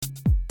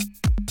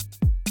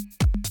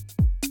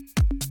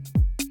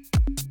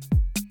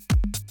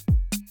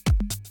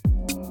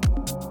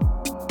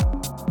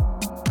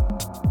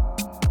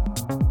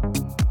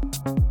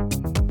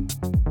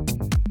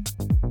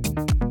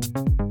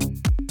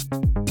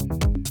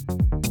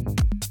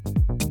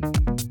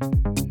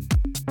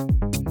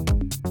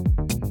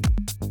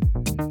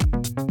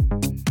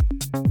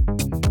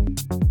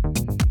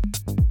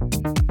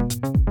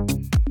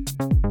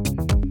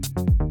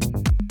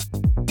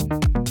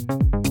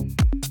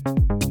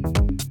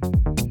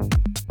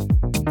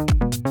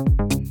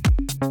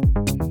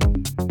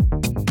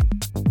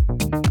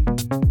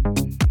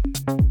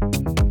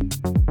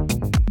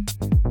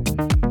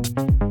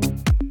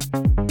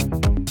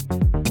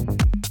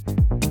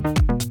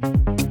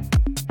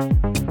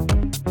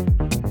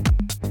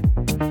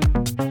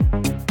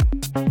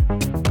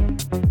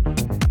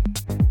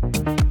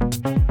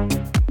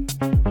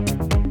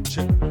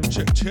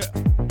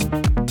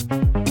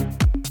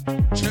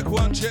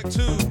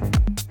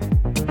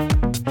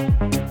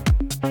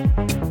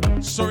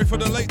for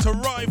the late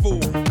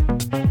arrival.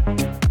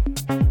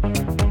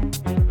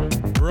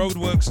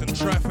 Roadworks and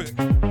traffic.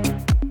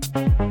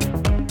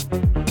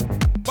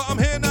 But I'm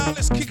here now,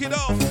 let's kick it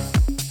off.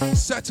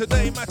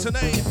 Saturday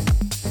Matinee.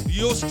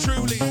 Yours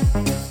truly.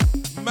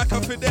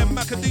 Macca for them,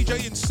 Macca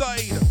DJ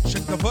inside.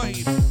 Check the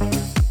vibe.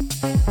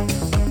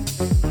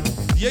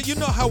 Yeah, you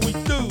know how we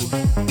do.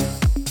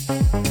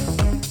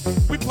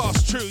 We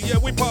pass through, yeah,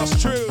 we pass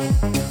through.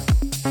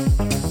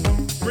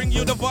 Bring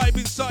you the vibe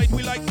inside,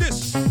 we like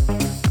this.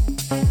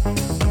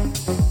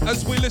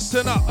 As we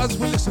listen up, as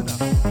we listen up.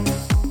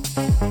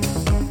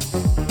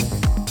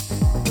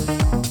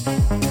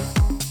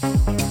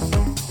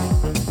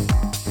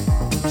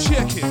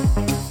 Check it.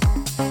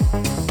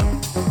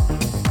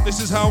 This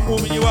is how I'm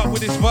warming you up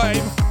with this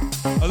vibe.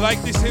 I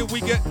like this, here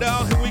we get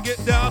down, here we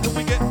get down, here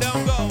we get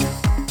down, go.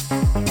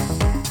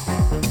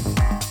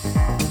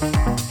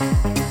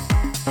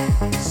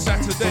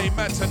 Saturday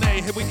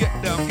Matinee, here we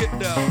get down, get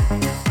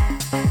down.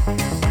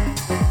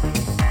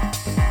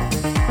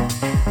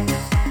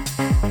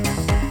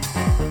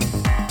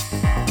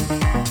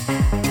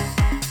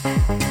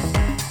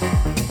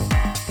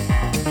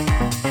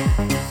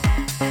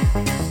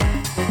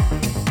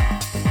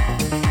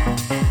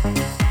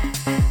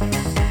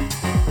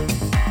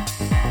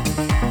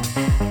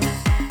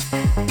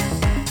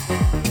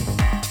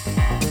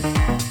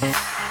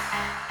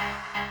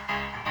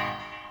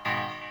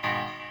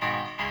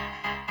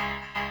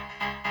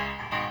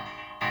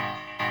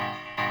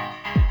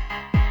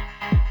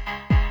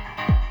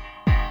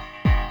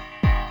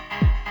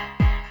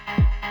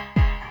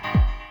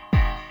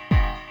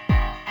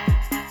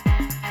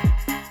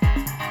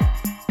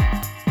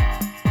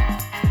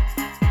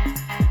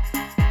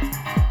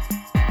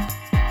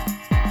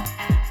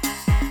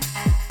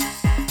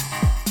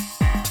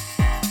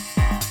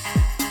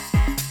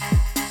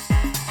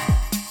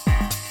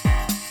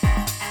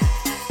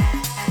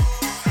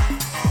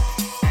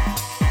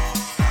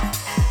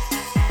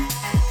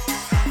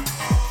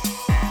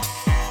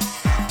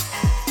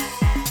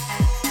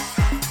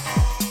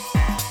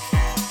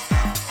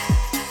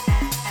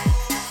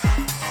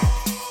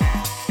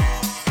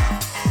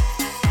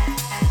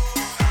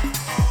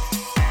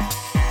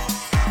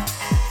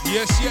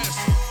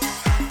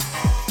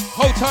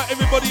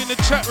 Everybody in the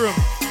chat room.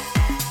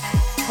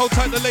 Hold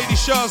tight the lady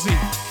Shazi.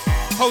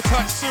 Hold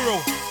tight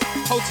Cyril.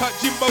 Hold tight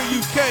Jimbo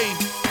UK.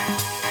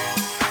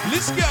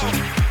 Let's go.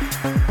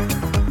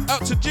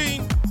 Out to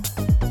Jean.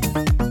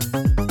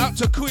 Out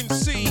to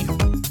Quincy.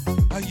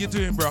 How you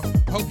doing, bro?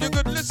 Hope you're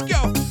good. Let's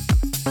go.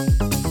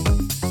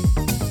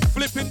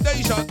 Flipping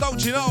Deja,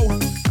 don't you know?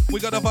 We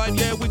got a vibe,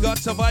 yeah, we got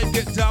to vibe.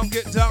 Get down,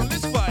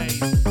 let's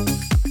vibe.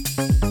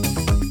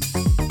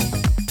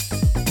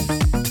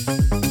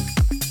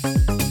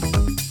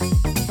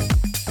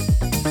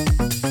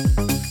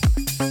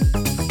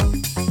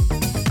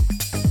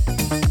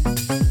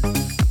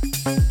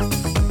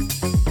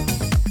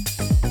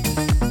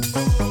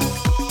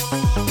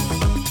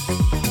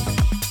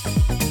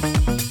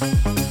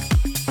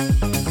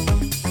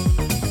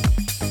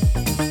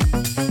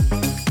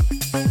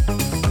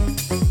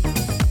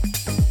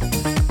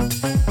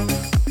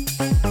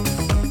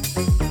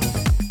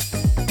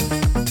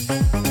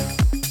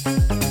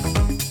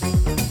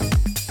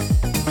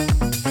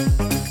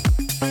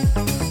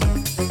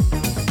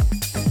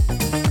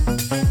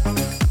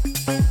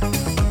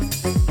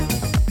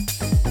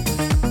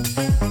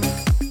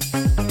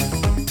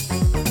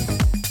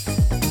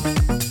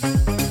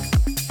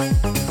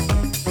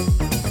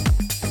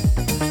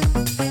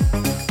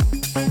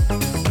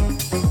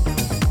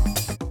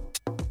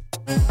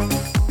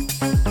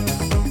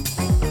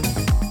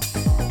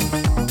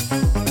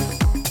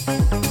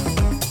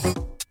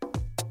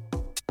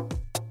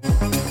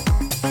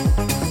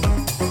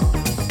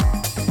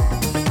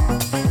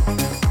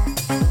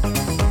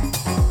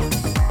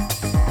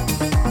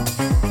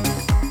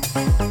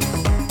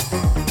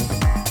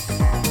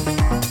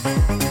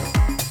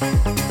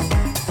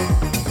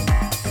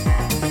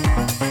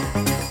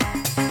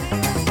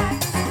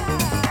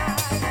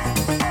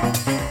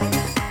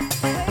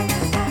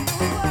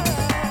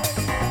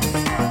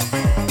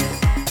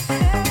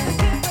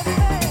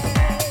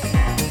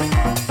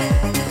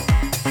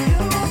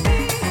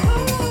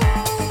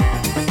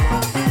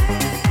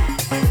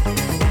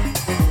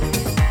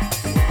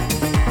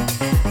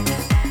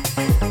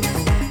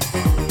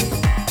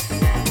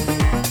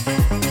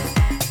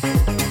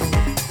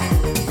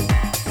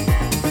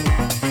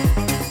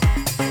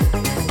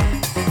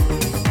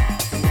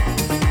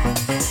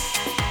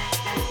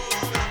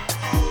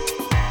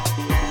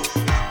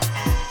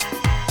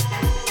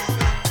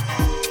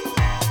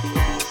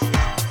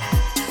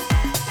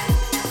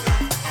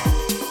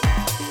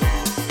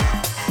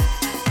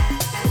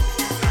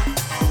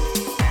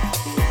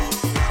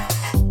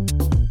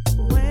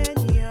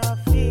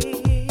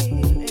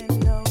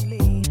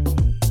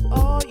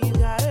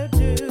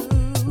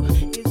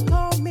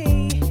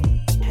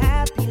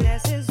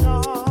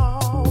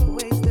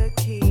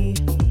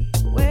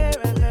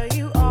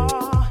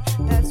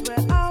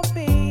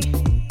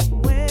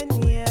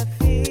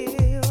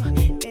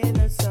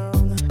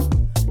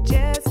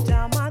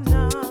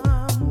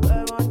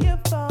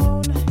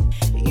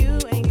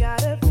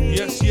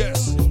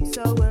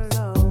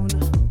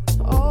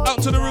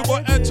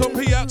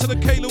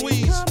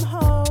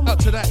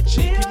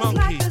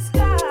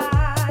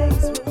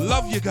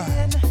 you got?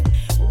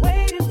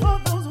 Waiting for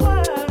those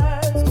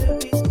words to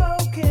be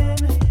spoken.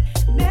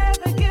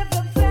 Never give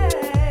up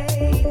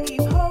faith,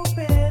 keep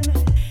hoping.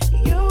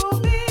 You'll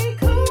be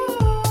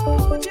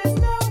cool, just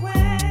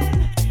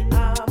knowing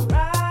I'm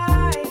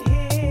right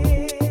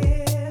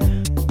here.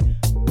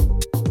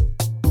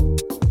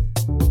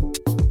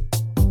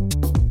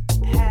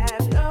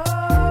 Have no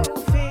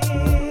fear.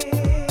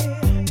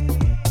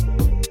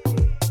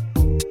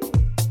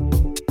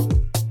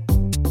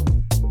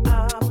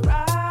 I'm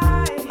right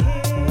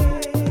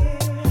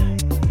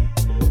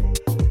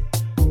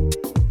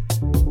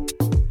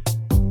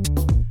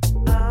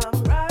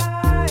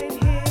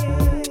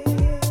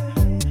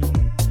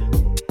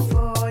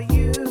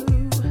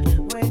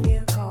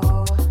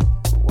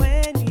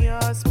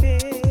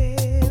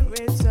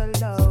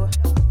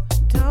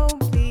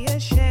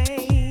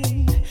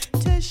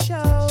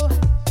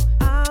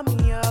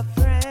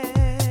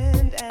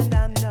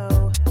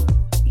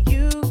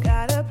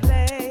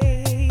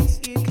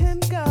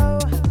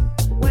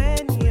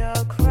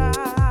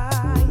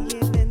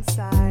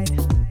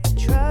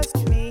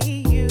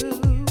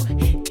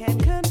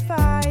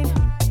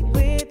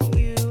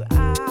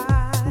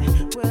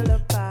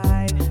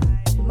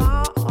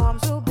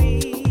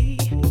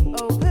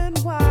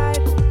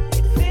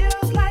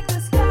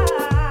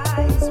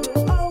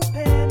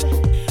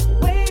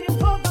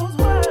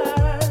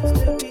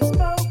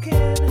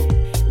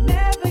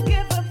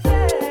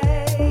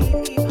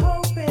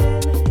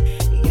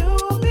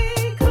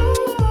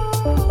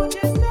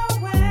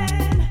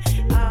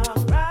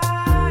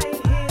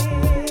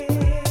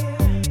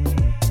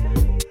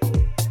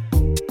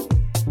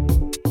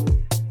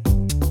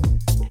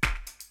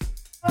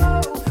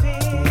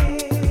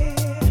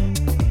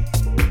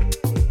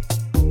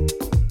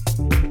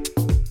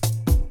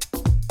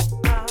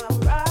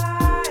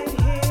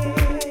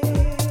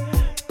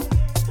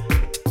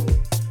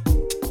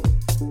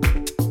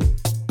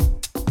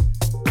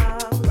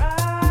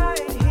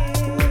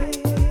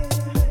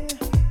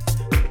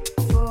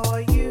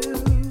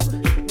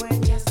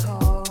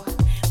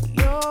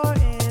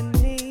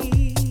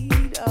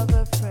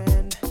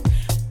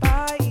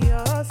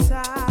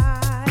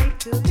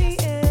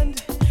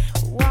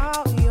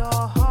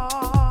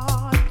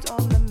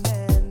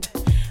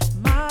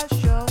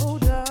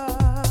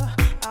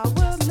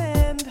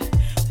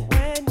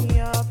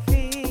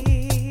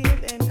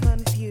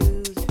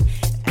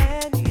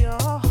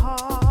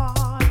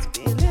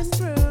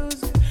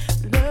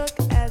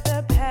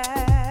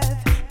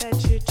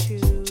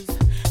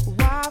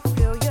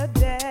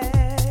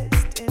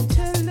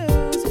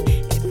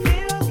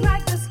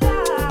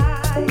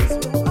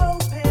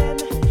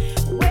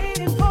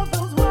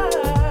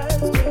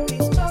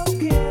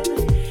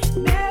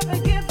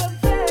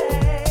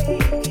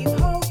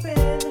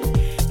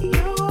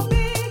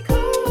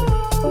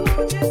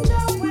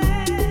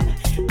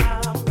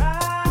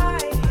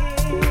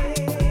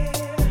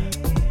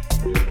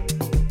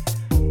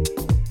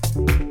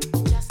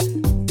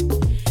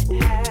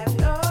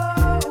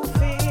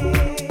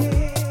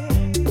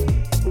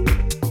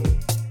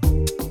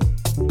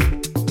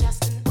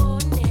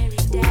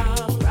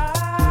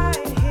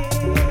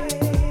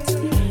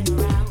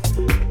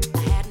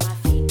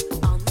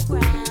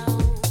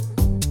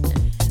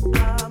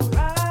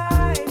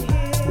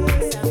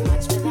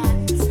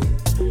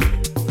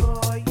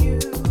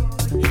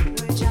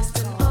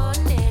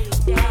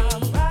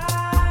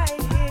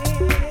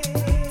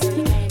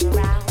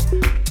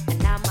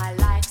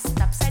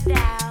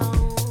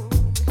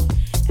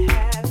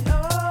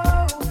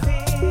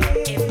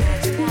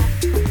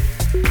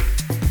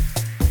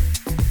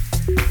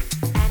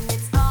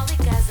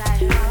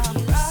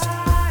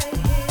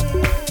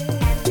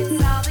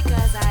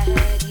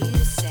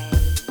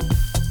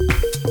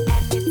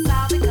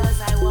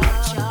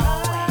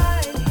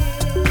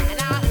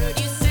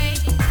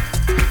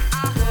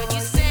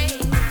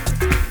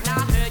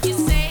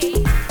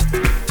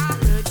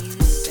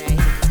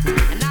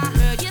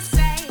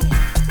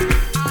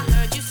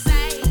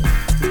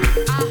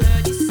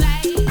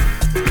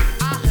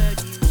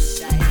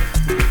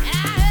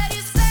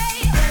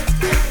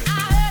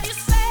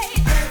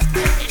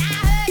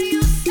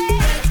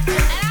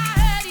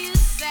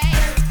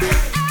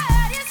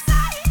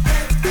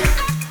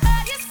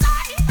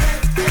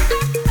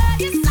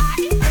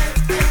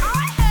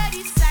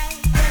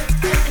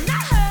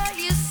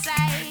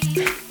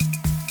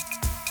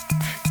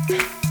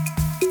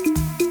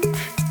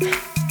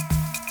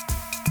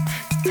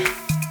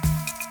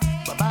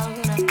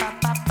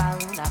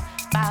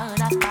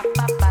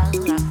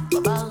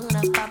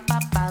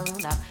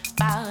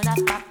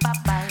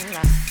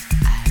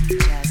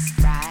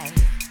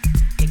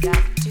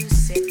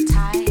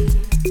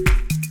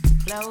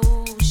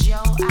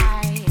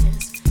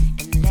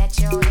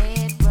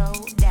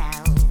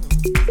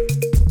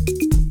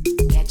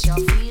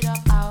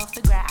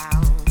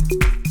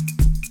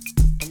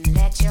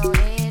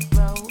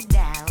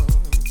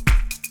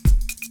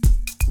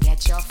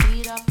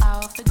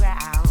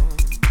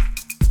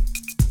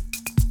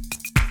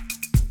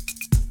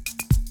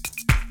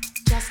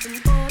Just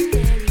an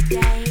ordinary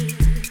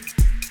day.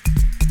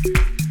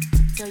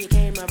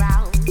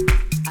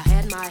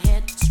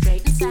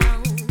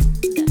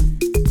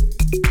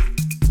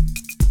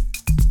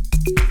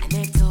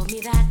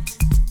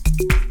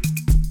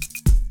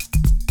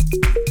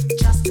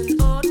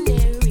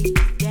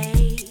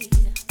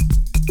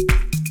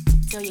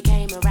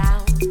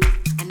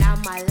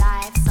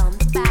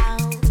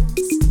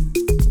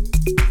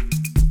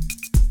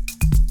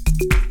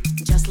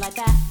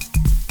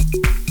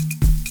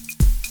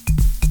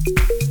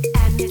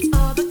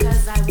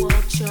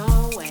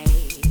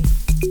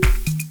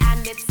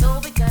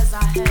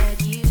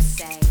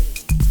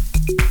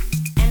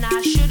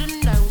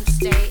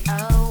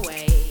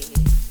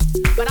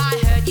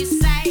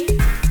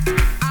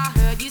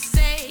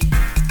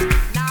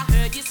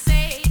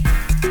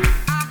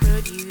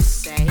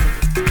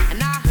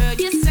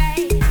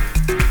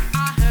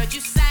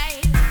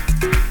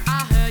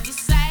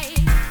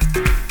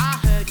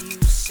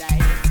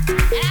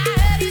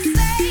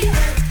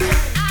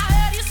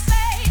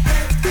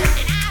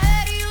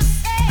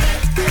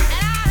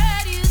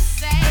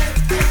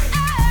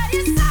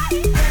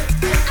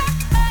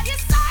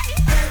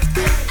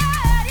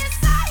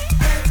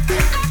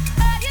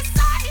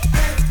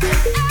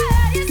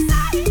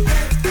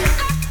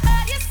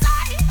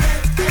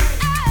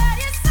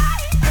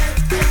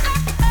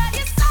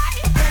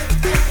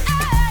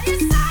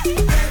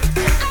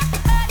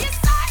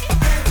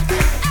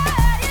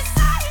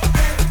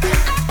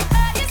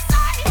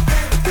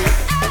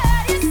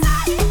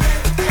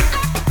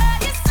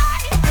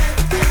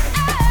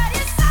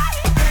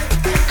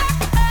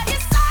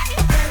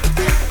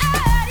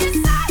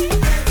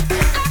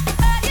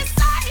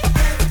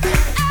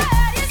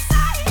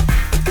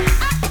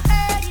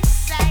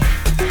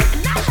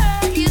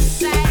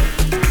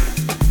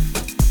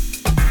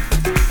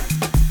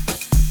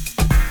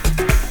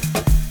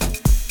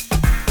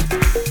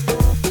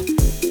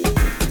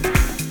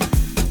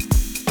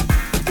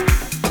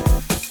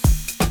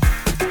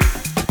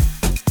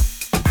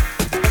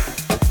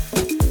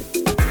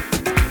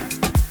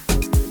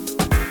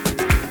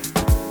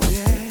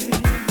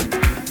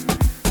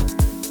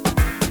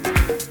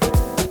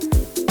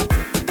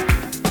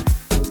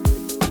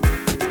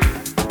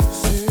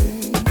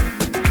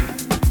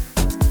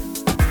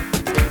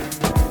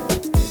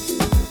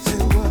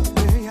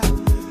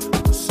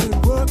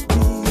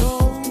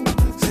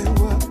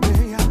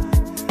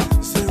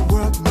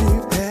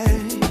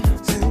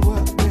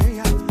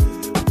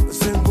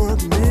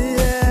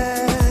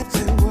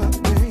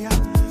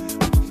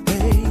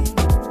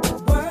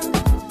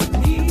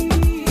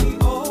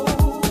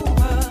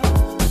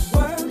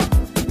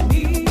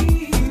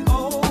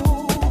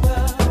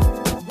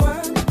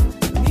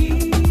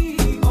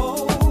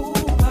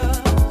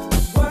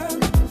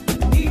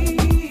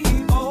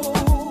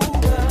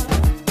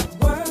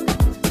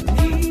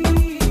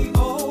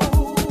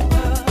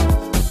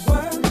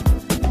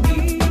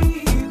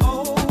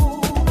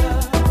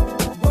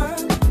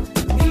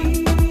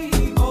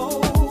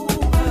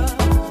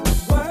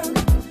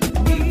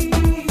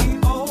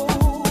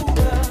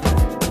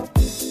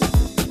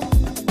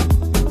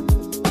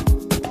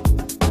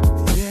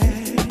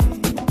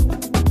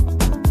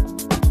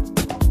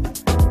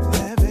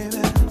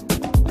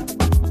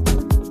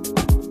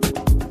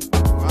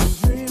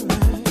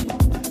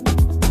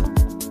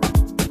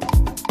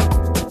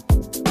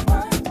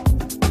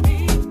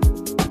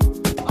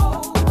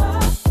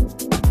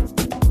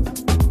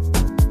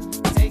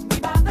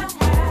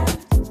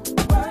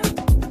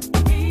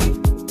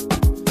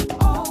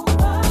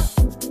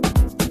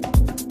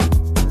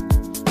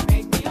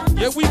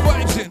 Yeah, we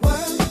vibes in.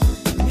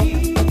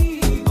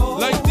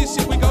 Like this,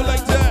 here we go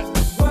like that.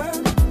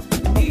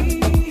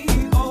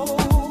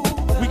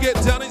 We get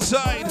down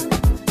inside.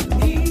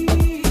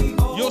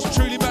 Yours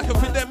truly, Macca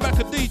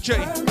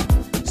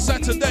Dj.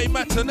 Saturday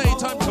Matinee,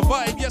 time to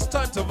vibe. Yes,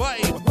 time to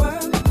vibe.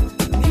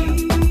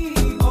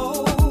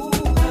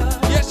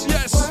 Yes,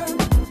 yes.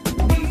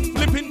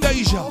 Flipping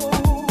Deja.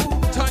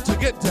 Time to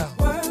get down.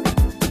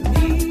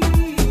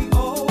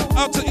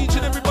 Out to each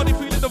and everybody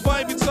feeling the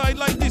vibe inside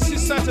like this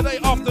is Saturday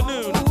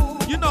afternoon.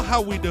 You know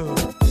how we do.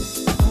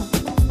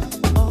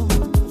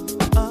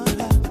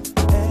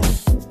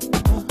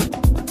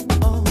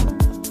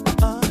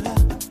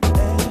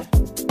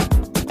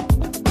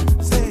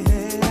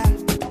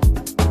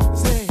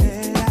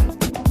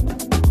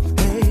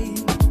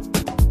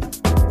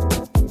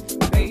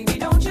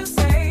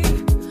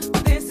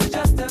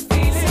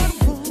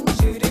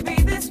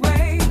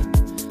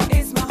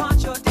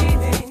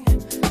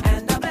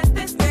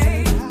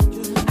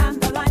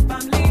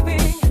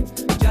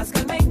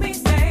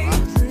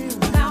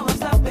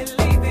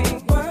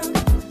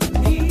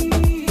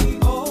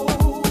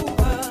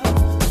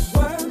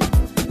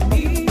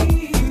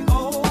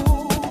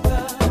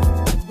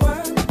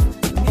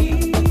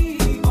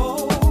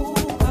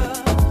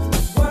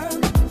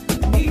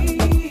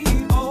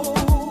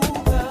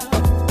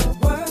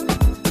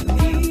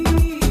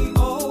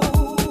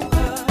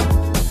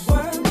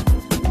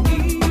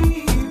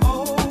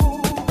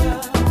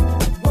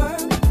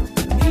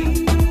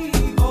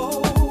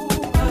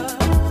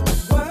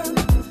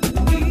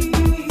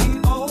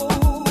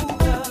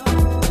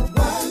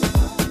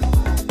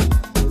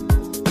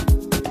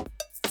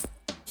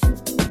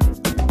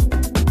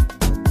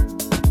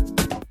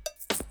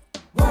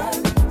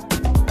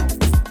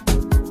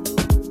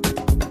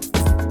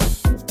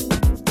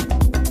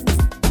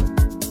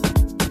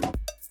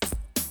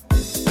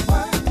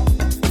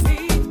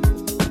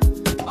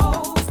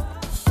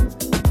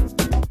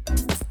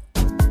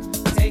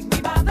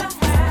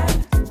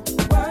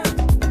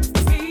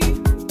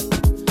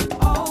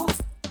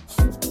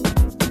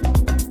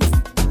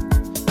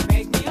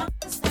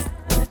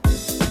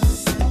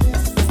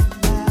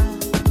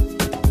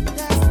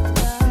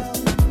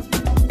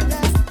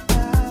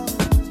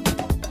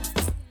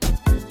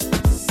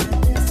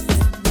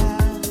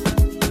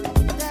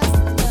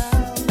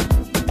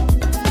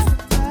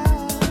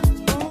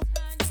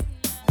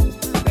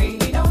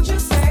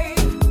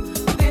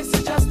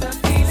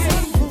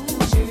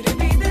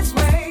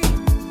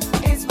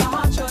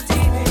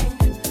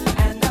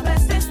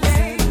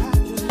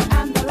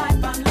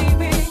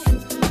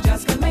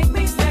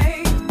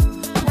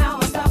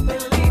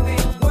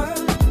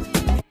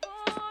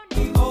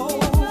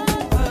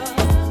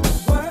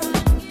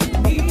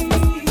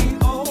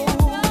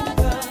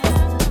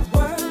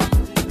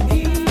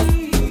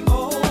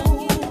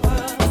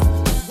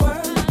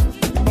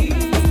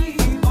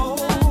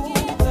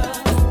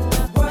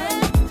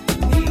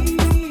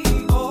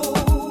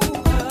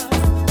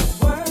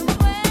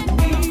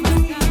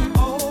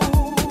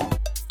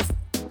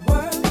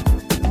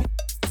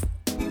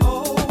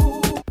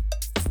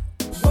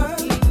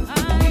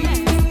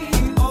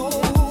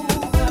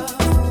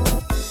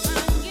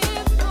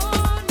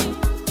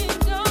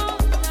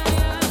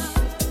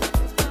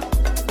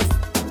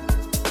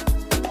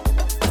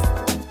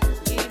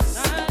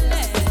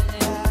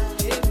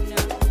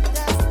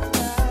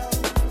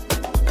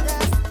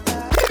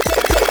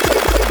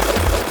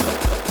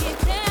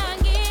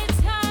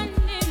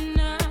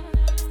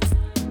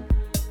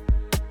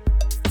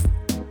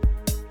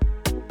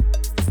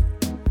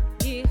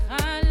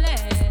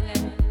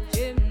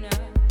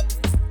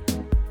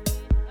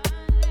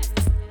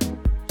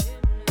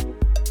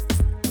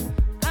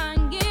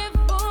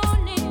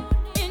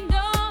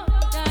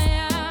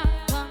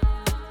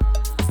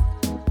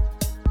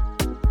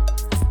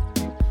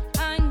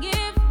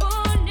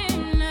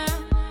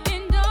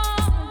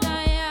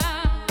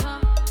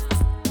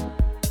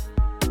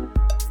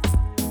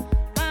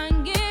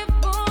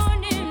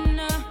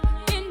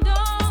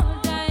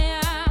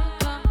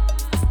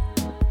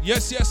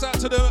 Yes, yes, out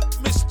to the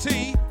Miss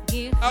T,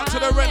 out to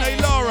the Renee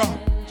Lara.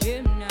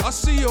 I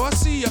see you, I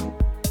see you.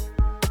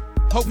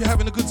 Hope you're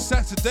having a good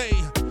Saturday.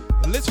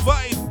 Let's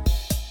vibe.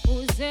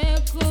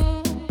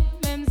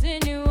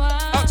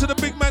 Out to the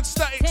big man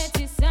Statics.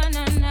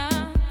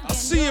 I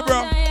see you,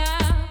 bro.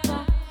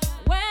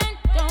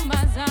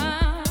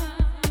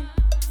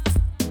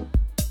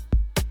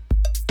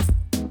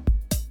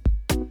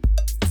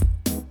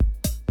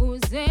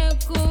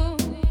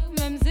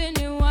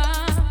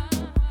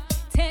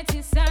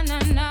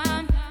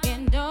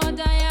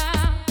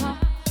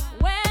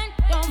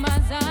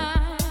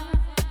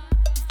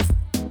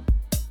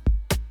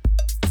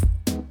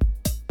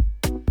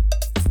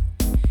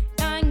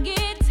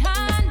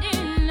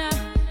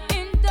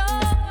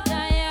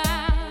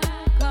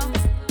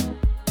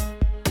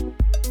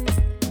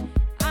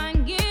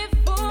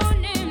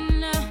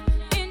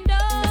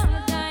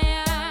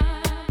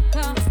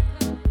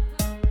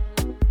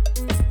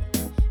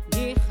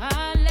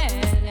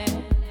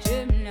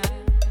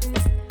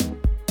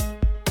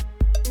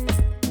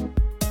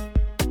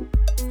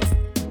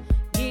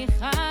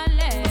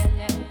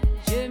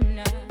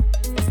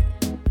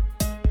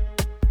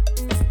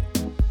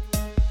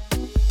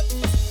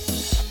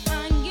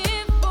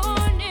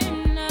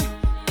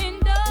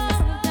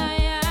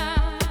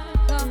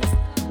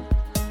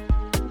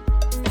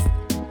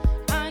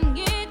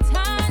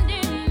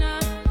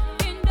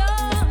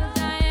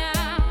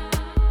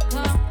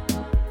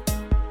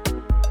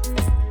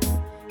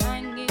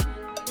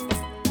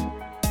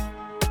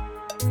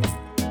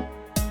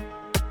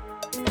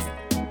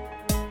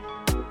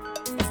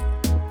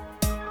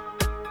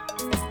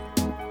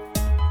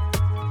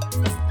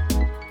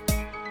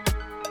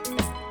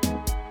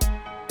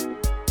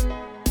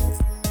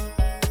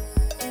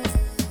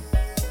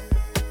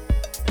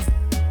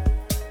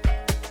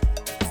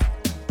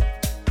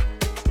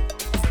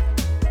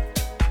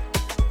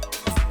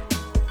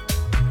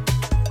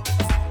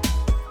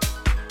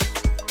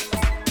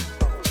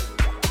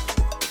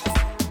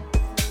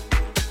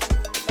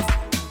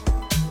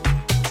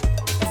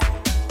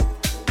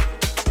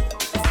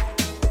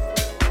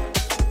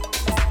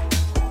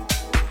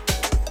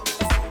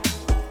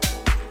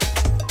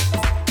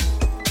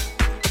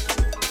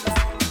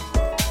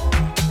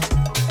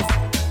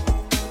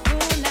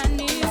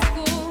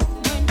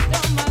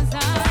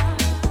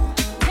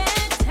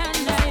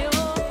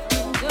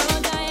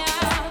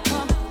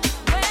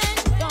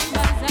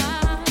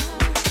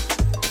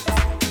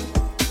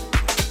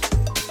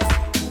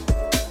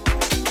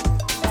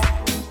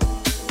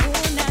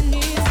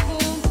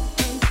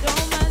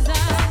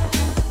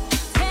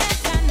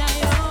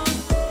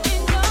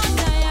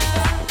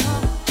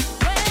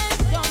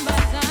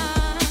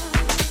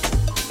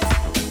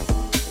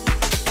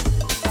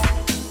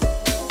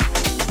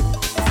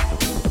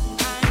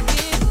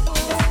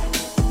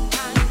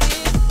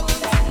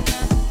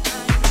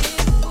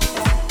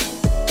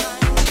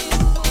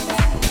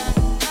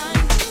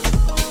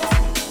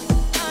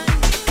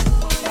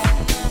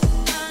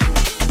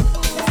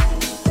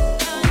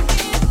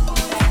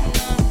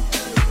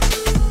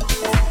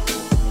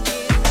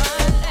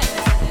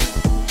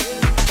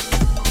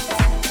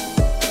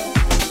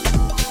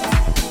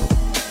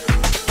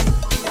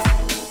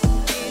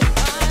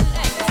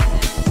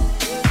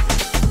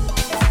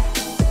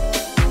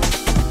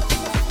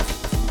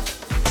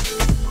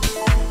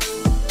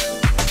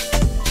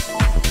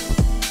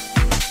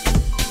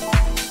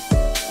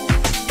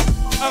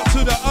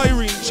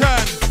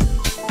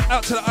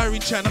 Mary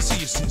Chan, I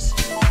see you, sis.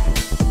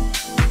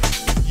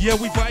 Yeah,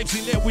 we vibes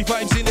in there, we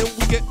vibes in there,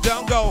 we get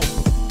down, go.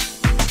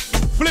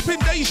 Flipping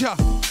Deja,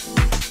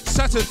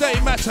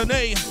 Saturday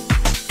Matinee.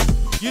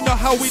 You know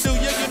how we do,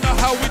 yeah, you know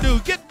how we do.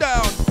 Get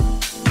down.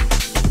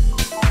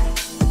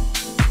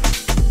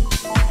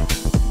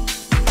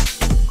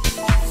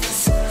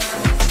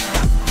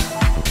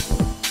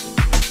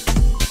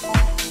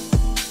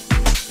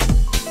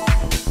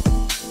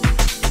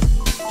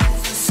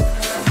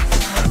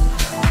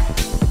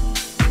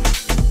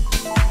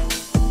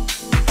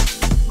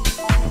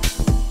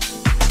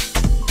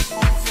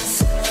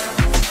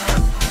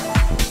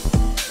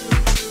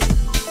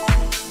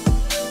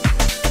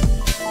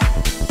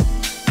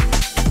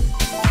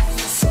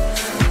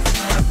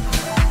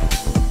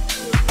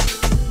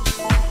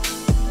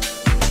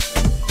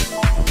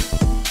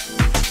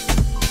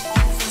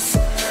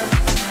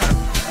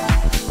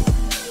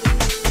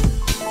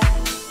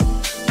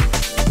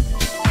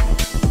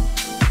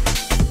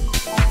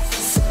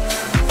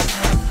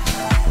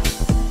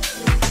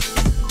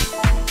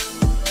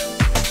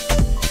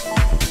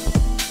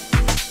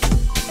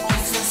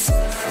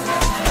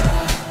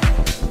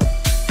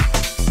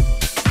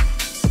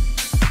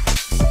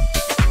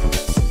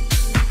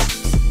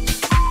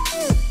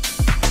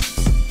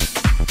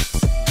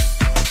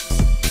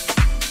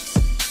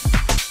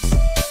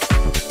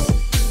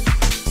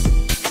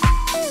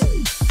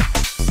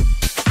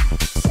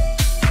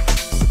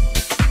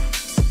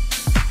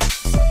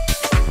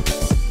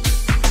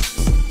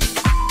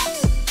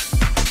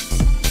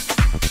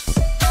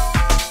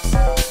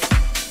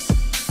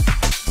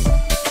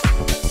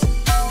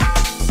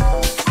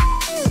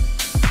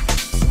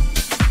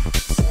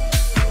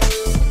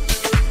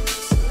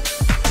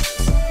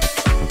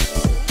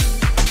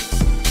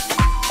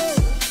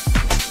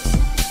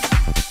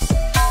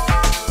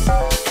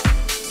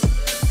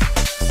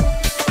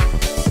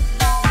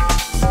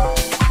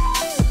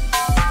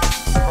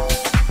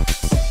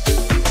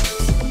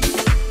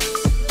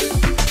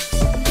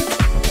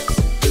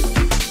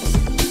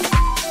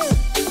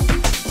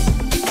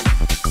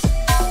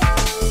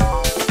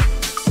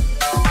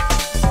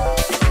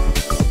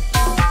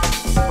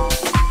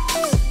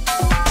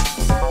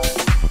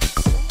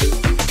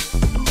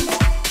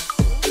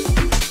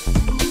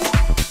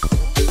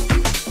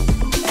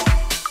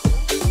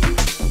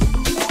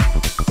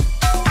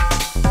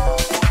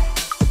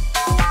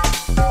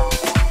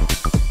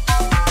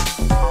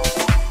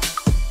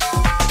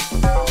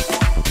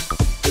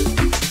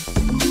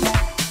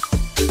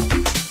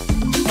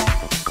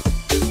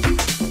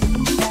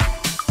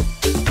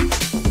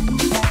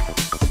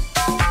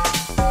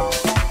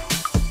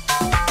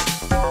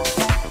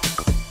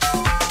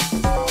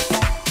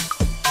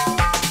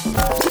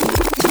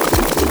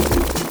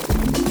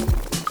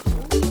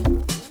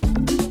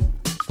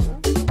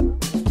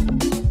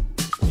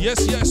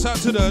 Yes, yes, out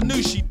to the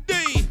Nushi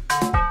D.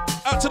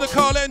 Out to the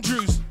Carl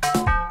Andrews.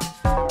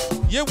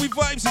 Yeah, we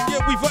vibes in,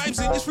 yeah, we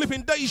vibes in. Just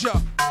flipping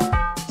Deja.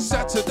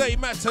 Saturday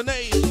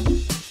Matinee.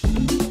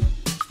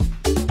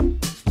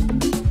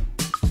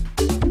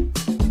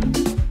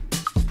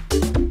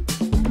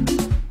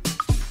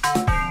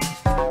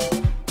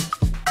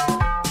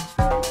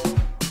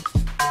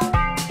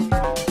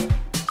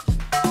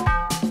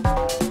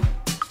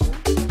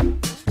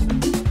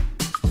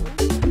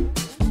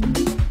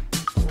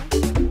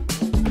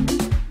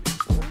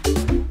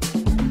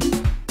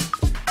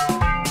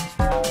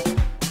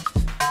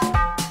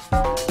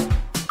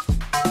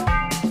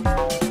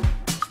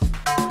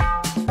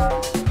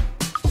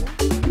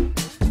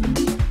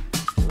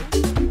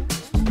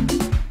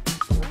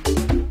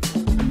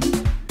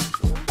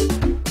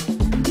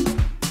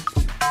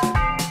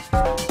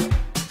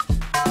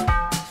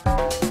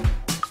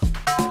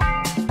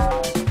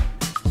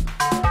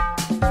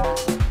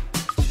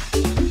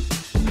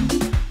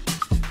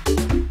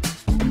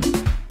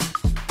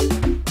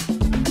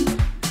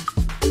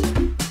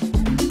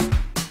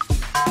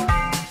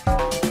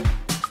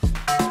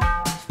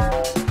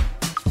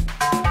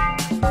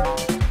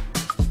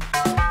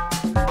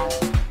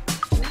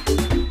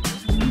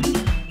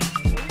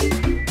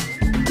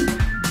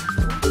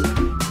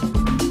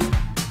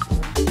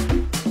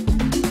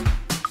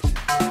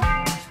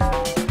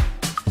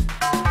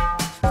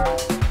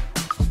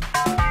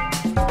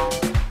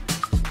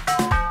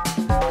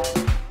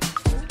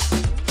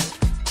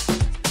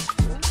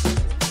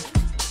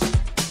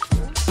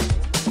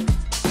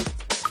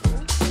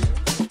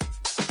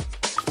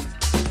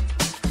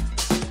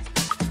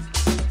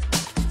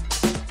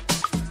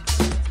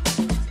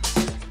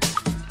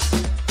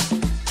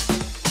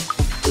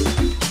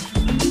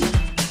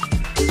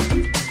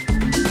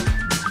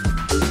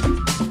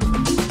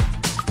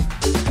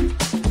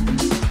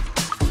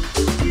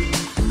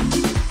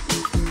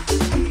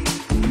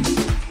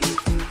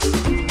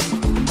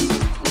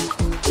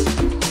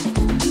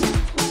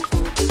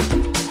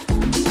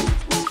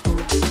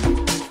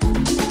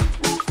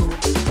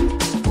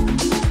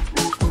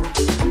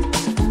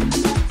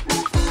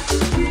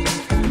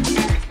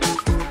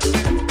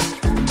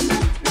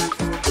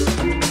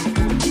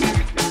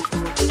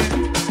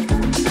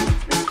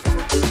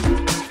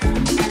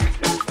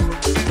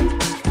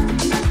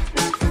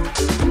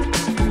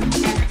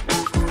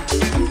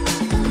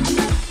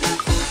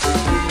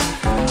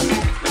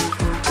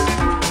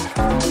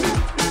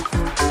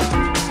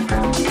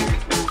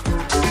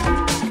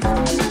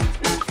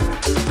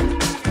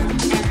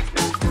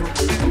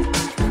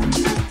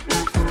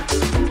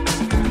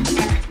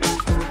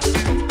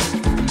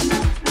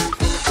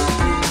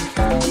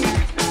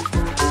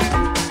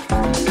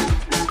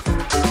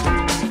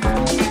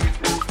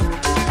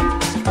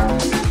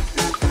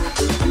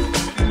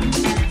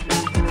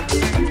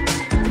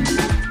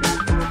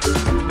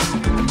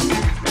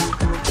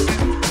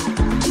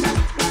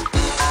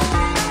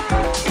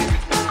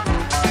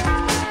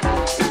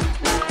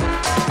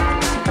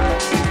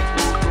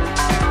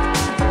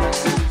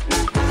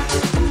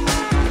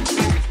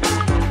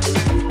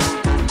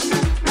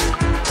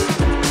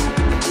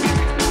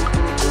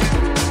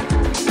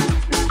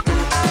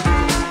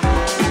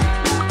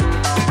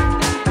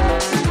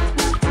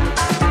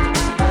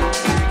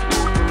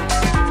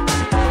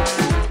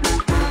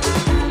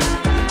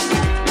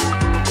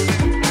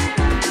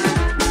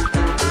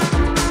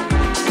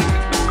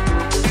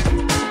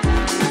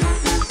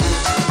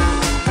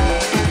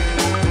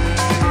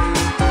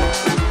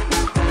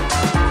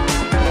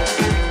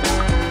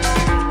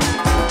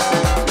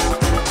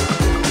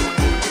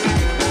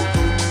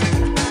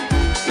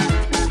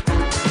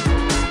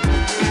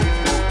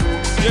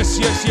 Yes,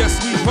 yes,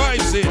 yes, we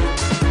vibes it.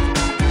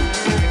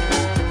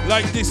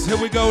 Like this, here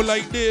we go,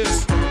 like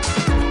this.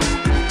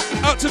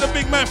 Out to the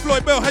big man,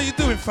 Floyd Bell, how you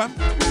doing, fam?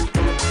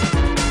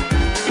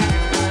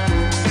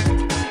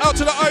 Out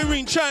to the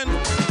Irene Chan.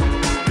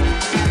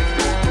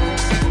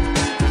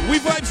 We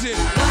vibes it.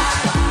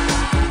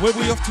 Where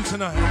we off to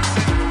tonight?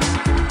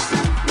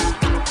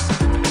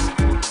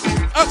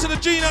 Out to the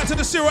Gene, out to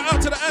the Cyril,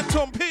 out to the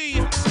Anton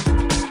P.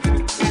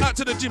 Out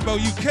to the Jimbo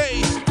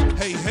UK.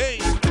 Hey, hey.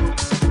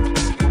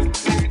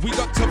 We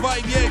got to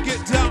vibe, yeah,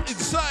 get down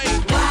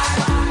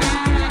inside.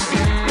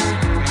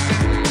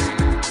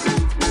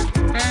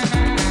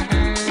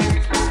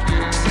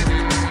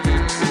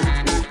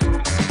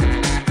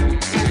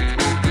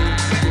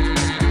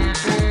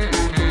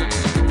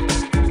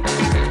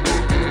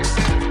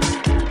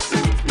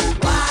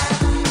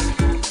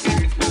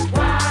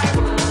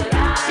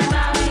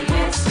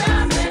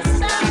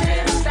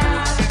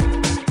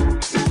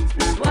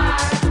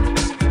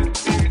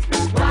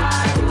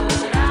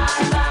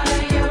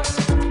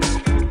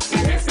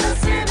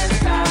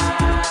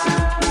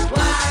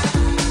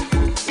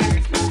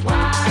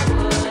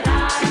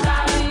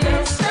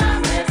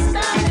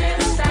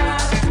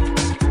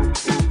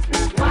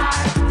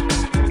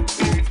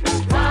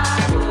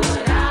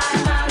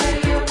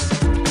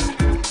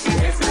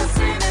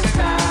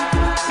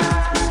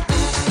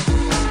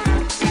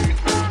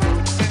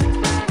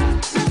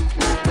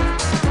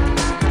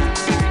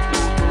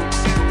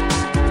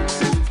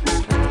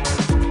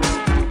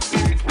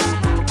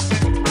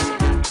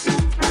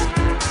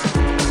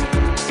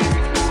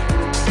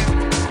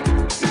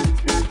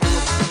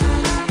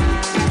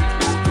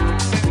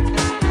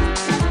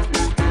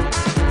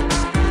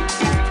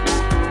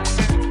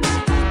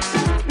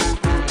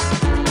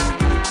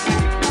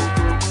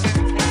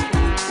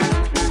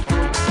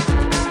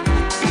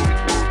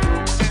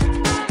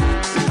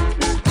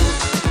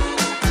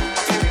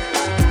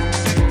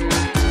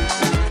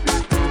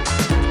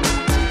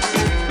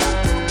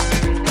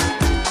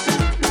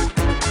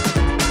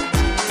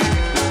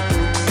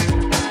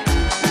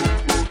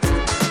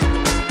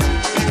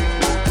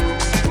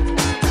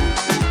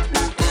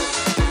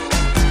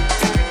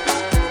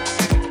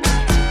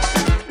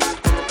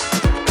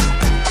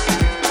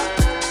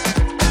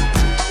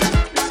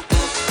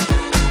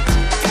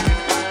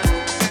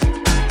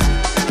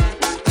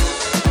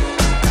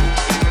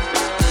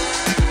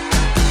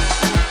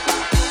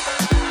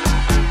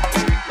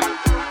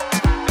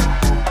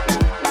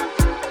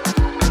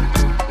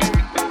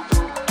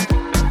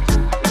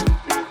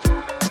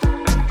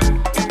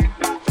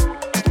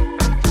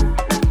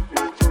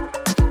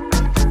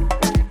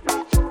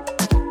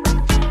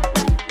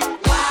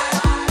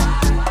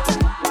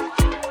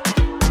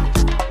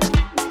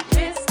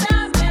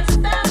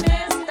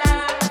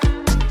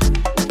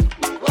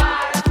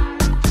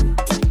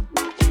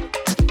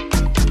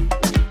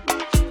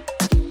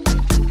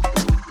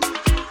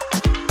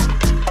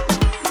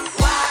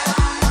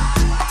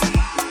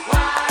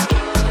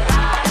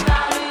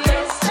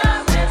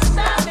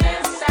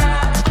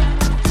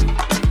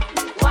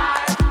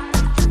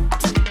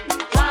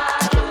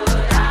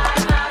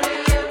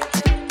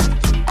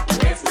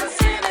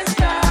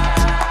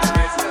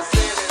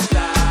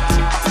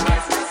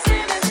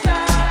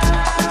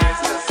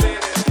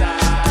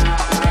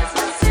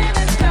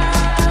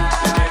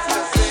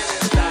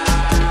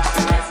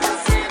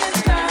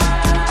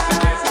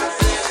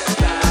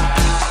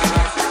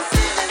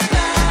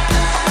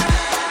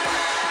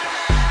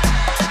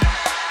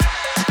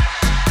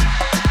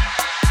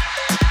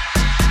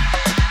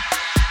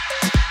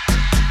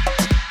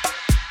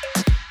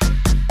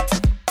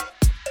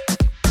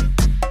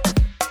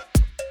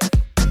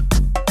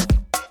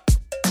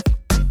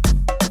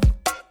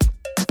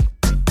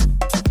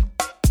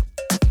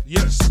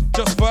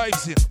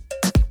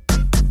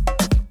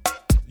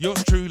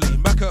 Yours truly,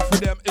 Macca for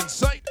them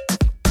inside.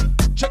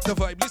 Check the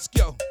vibe, let's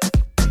go.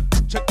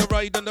 Check the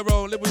ride and the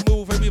roll, let we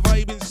move and we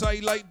vibe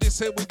inside like this.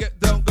 Here we get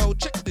down, go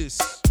check this.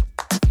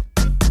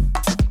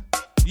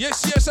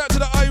 Yes, yes, out to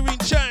the Irene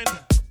Chan.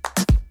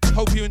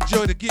 Hope you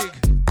enjoy the gig.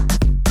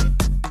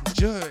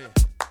 Enjoy.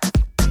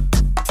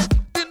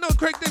 Didn't know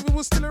Craig David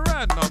was still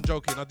around. No, I'm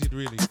joking, I did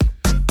really.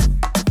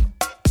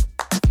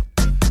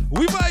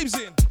 We vibes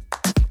in.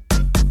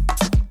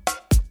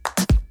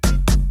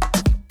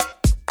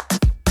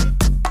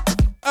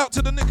 Out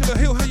to the Nicola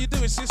Hill, how you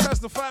doing, sis? How's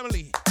the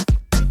family?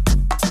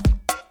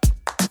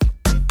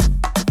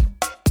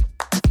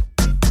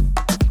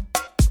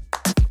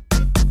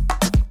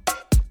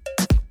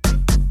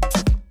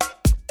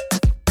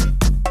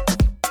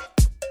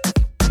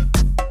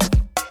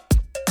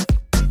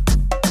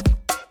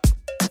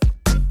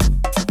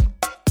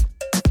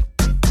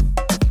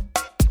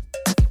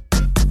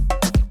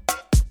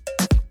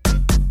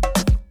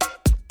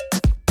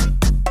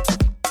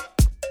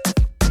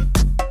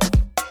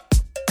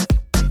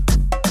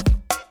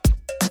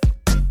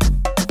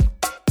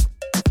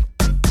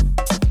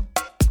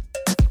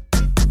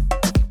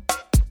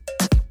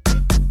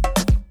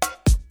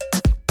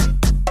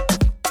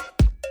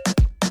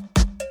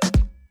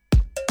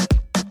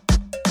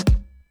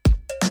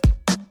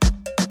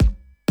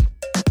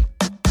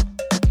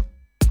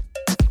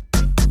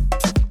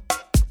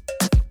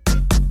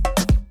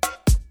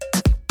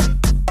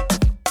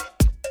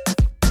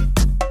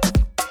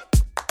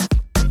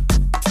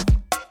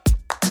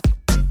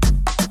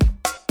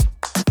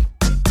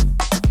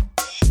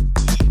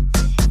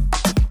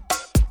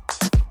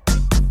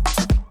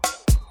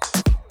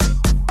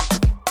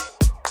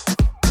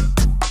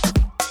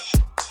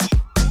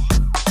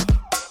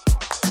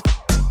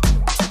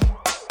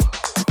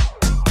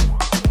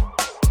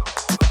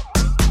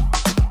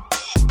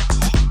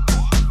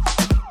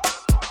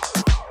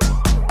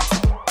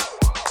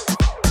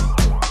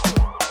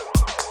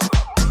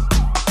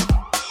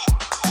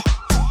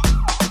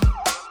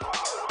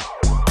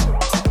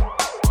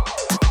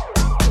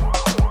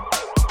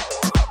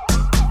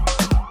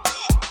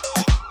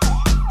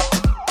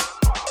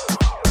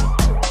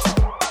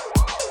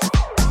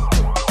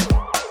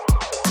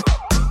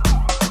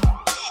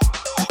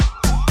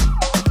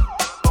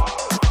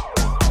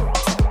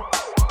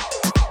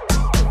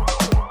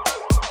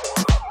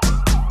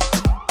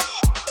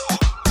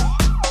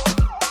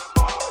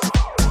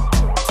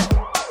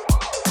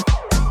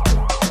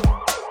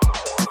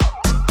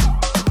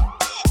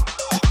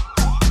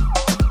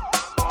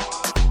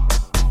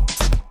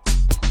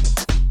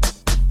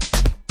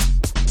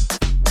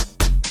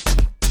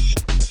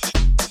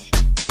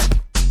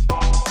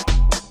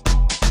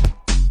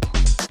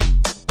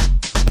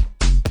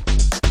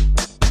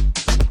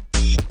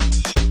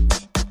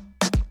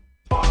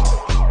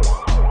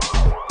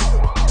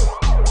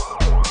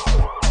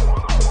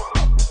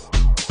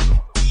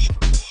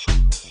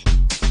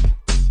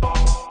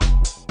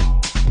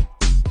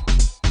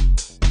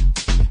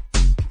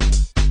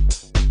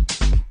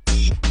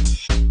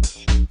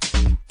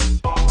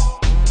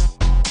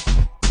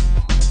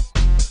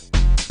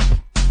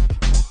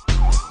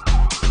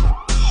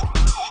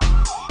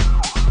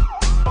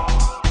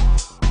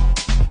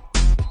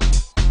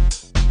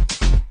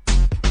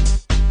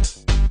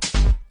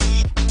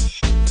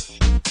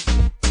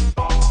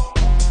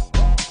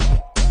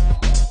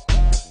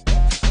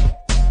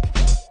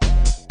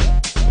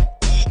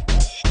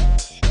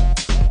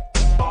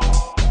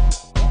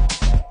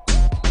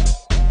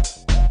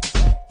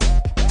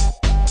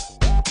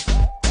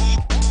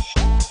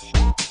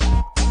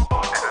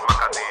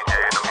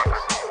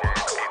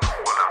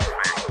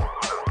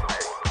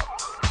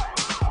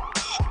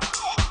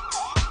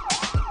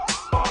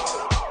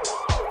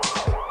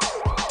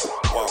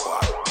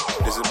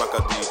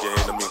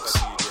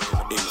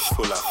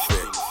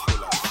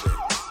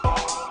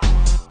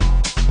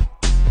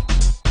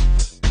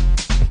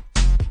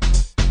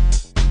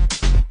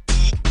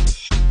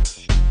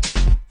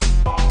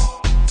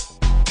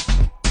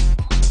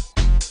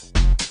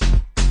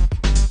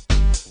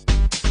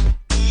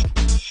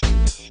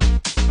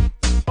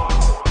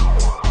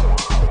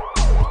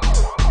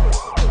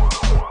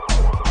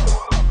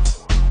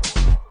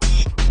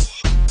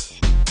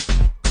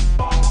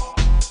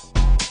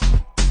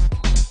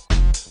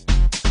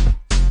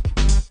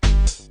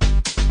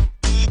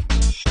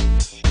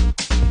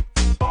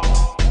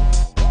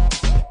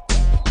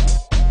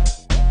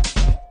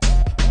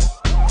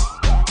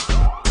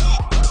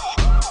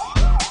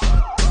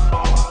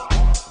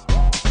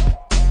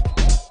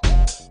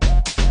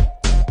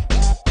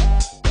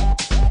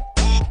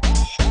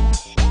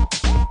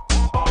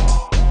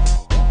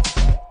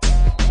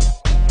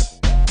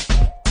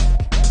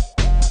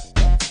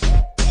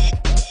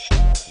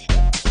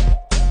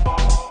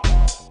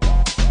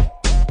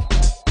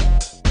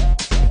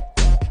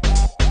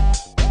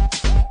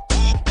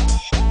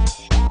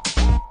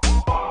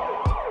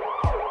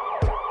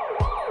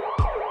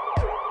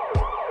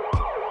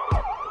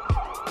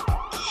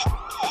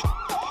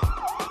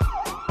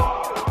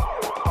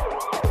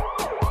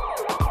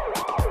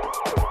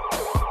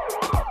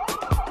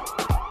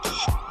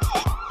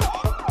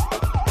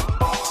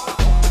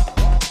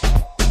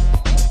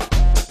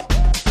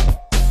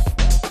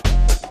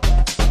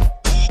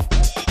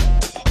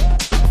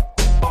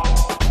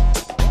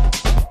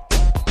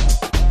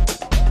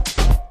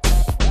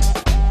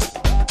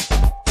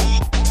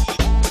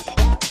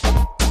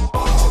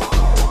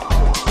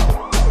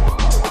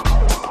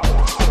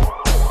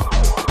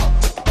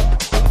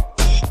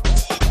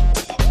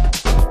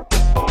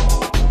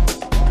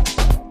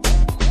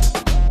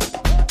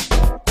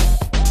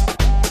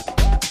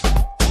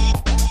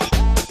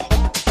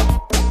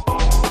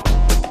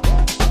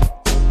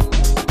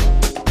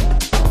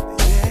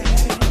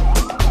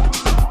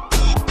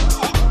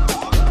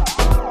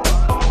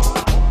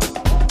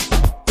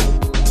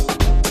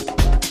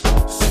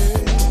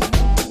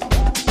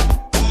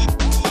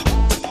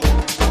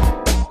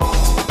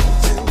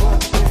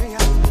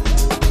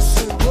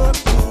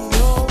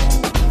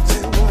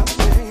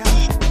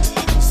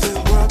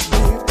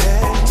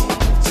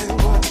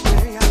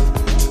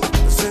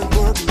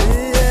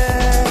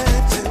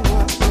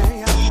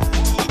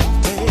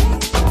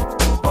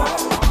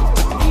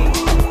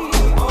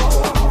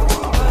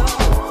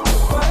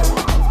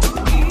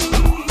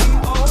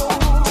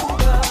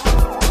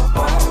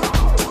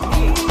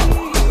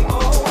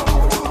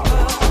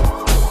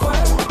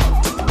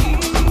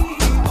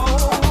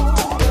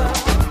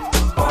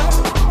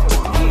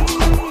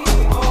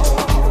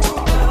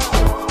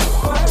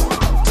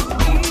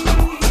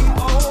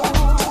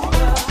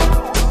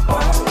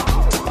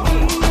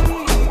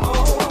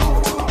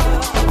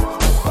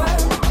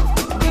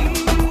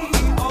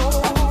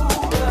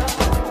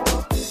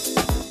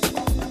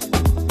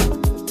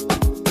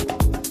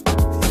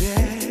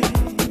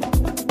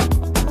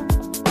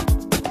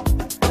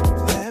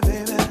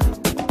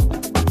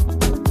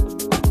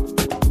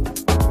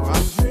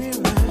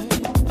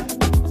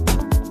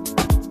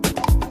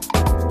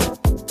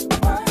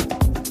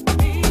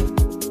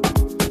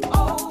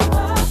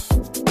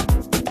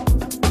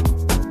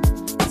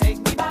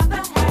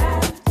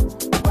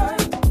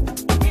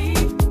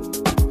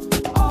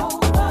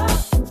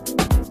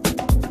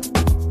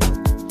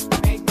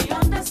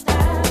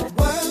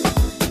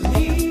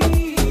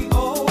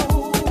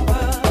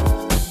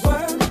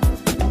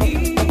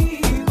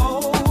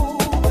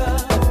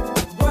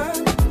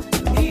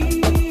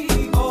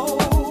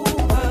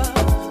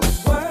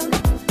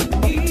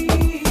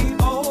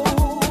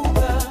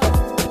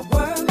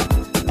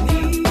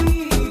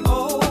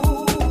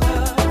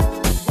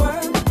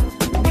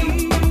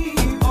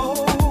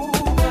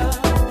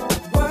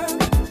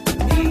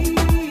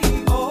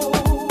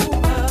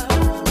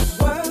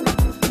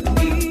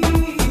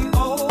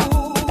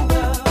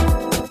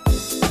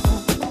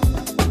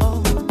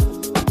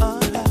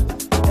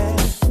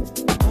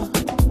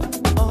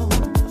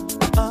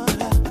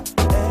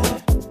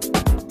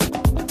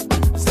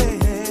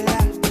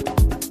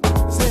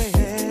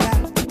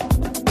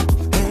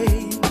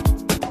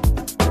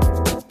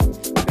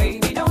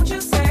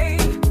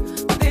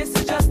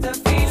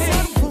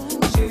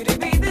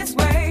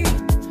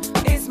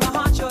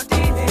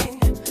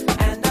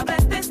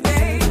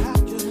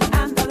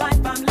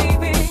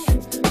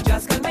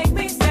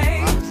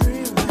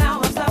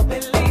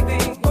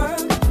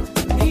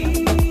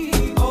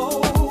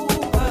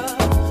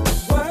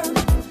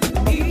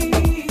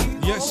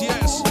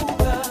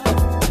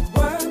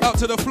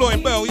 to the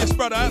Floyd Bell, yes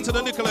brother. Out to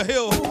the Nicola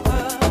Hill.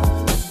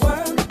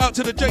 Out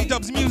to the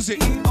J-Dubs Music.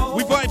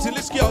 We vibes in,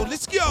 let's go,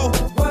 let's go.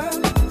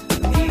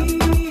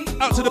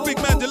 Out to the Big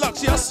Man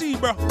Deluxe, yeah I see you,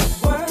 bro.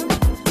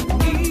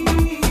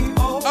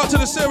 Out to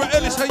the Sarah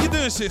Ellis, how you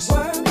doing, sis? We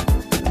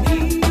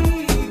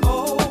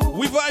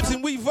vibes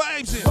in, we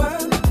vibes in.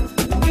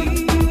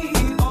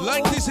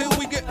 Like this here,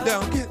 we get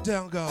down,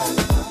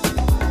 guys.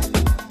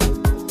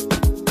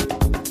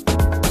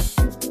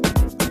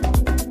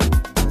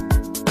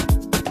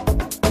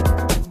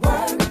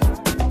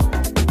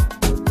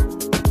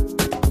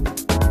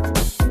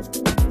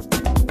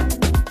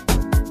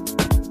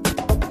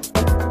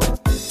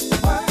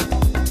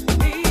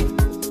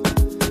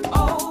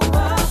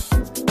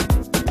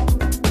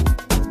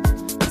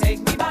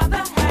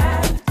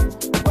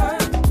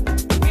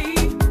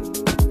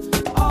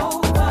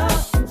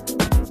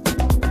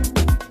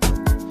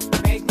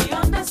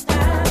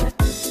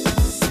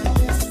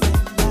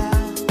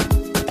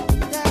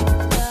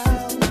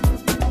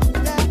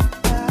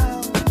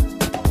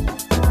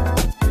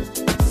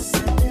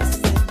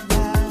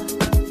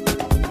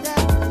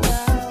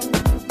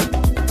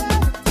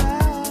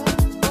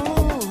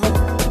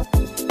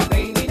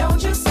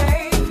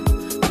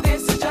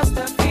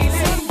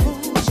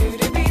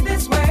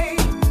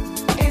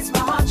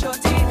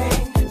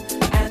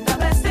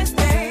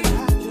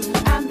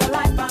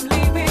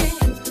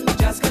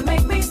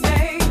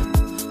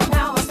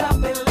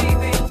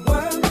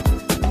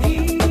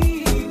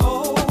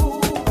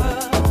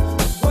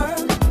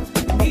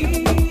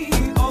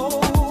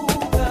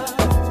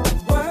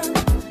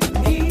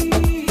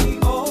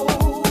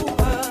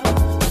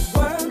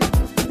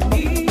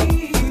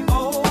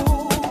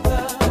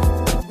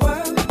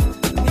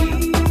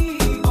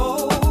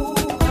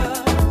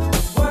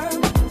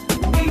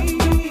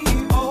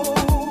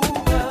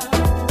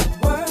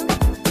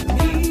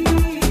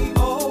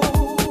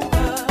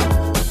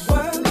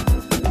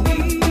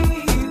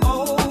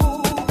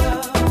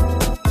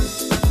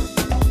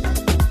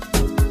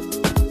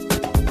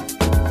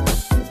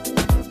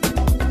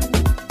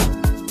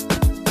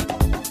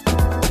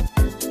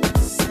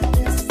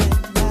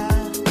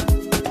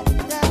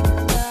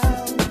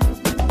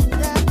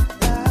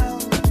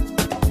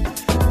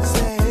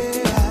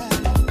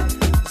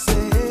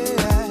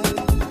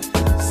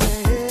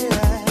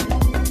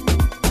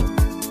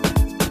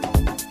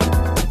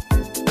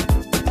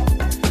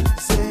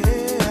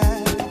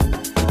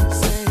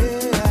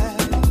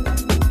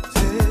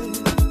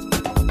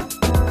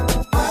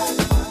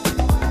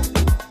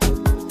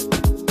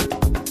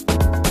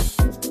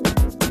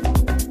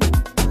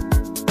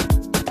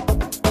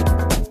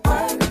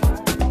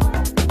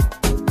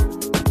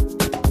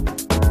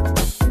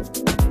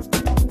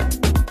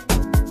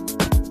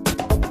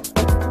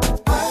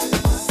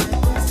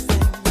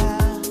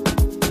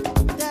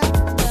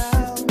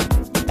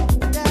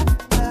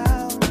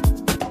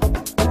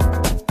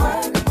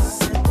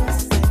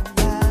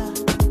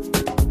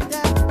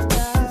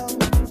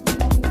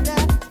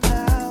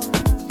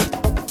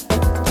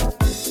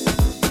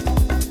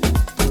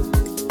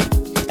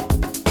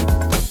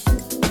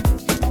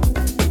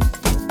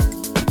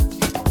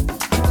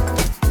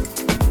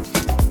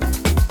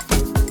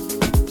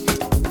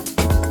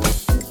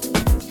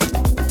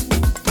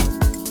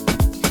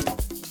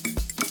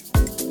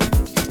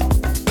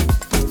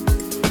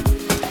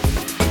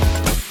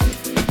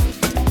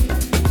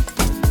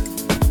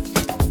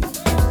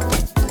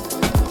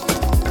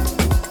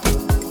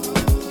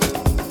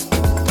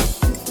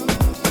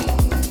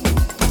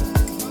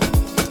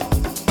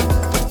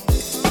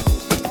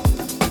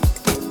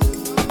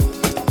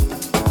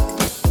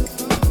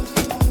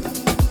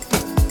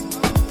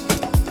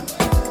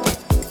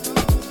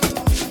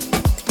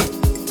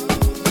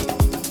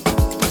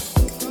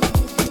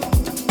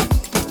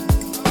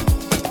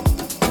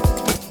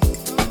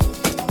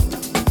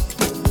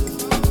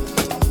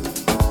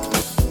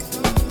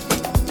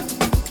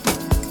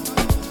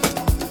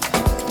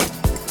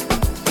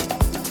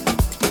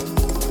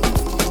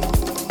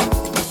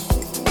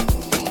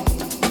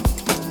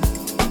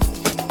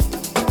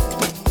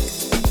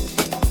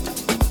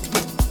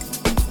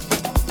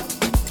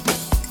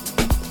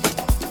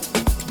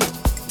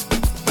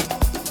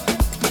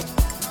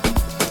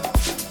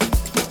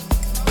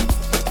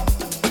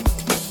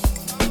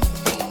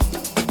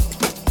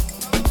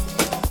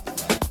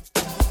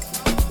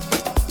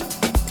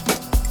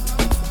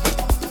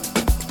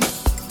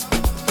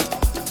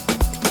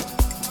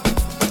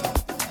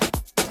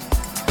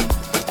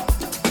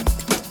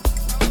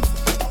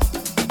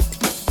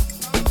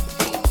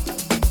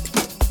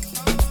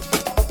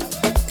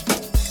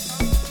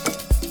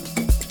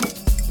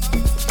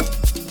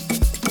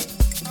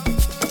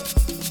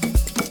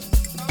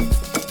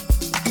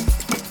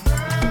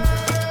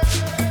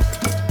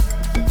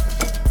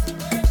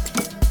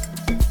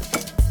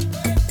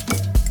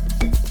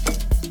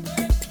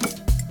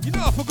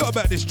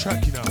 About this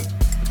track, you know.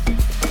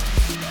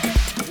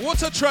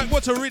 What a track,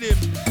 what a rhythm.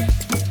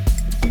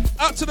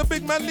 Out to the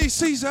big man Lee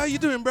Caesar, how you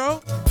doing, bro?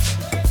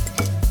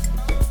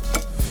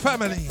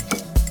 Family.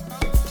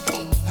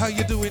 How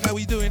you doing? How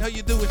you doing? How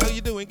you doing? How you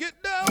doing? Get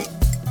down.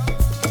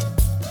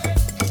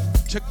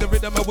 Check the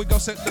rhythm and we gon'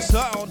 set the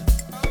sound.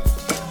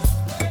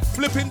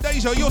 Flipping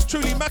Deja, yours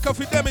truly, Macca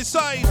for them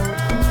inside.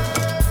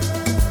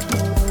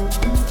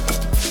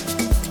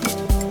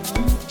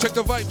 Check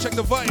the vibe, check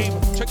the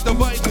vibe, check the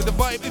vibe with the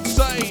vibe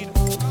inside.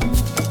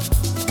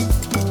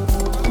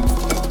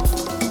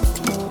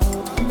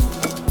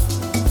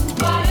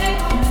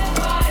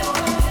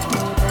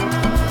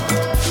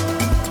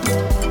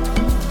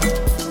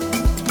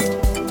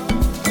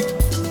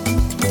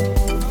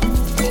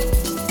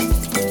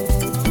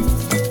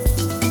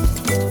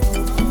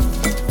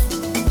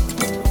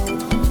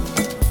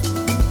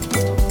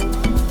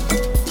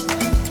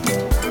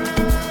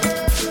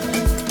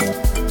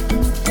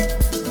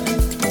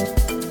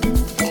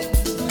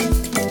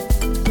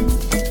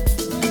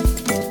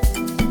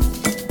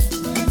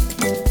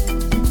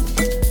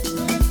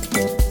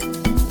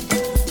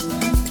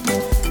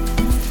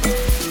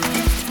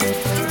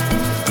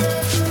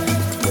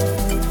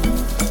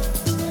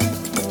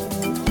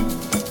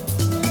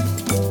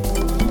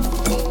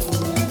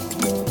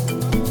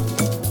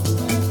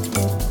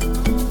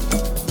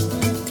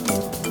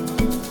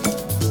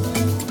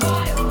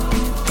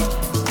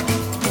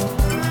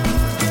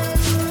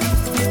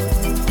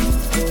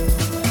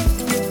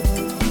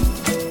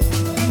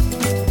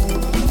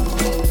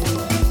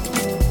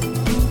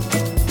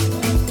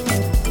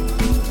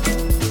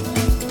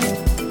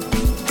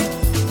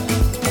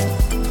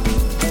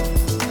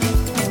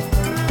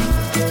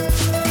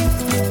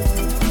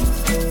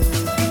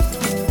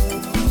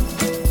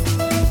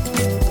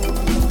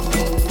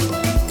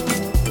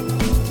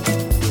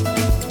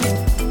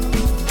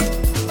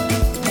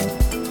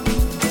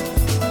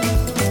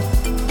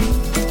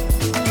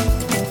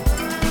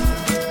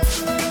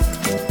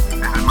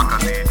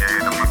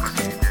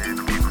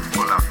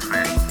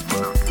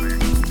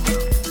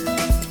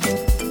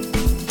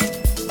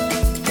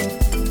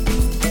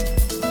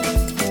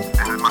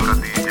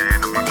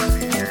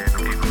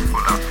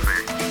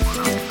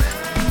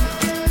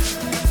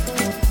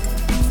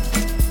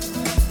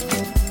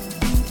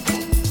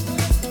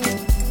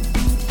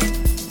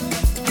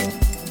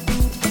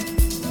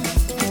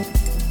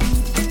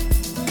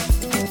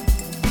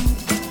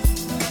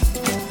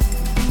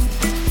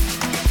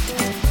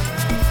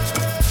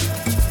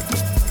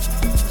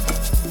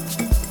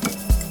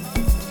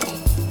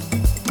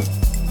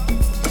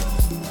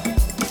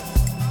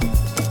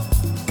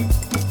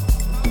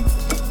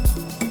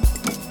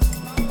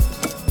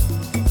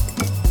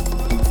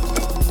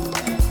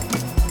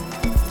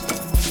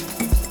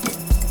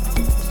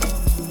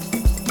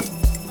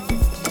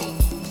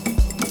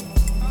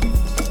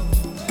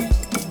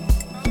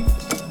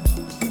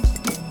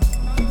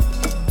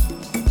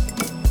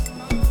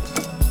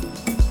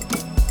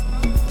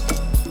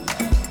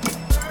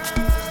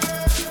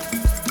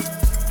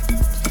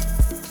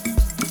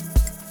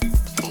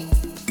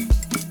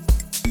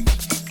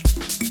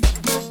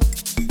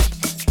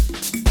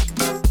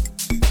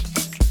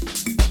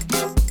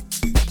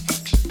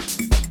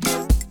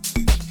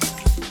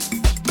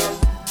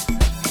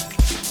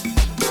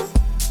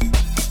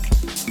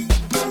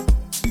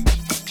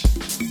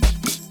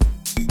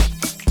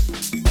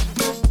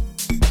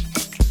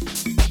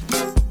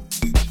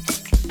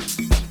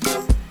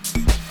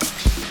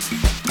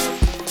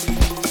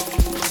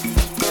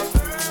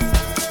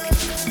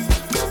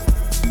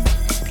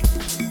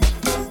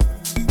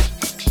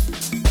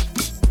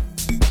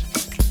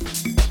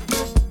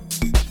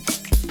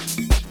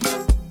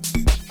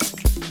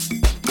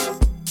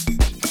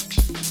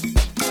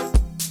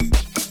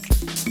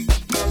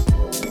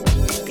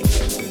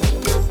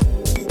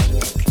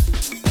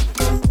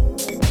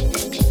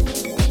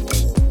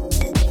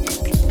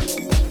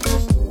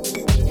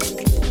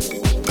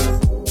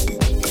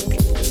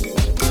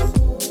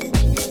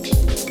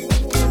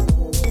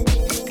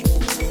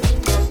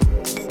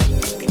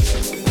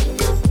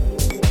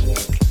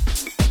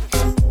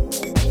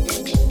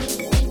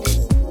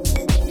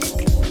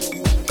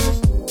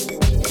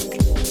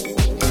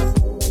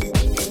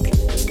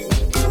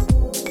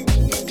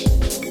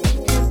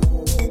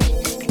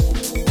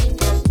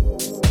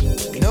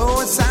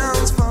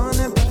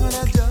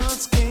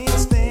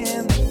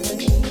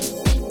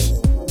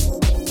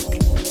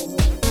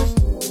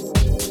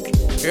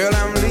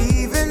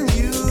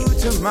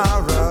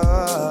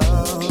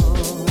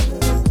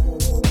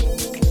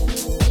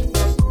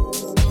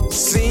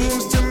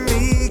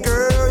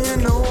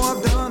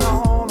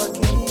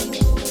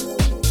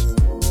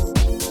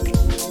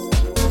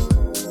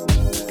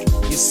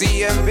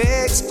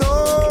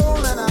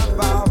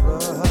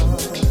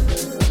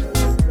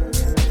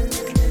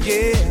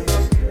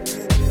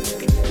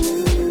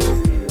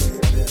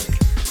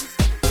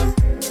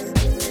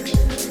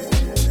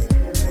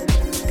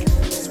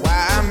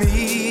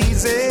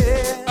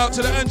 Out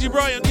to the Angie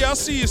Bryant, yeah, I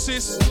see you,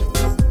 sis.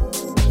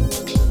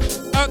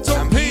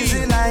 Anton P,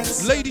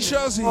 Lady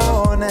Shazi.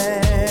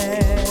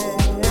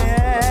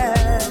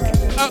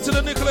 Out to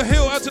the Nicola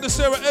Hill, out to the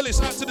Sarah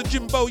Ellis, out to the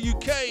Jimbo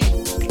UK.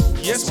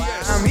 Yes,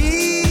 yes.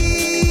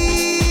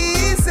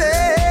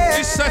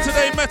 It's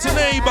Saturday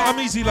matinee, but I'm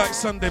easy like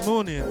Sunday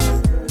morning.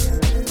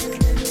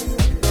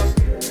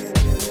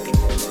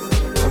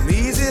 I'm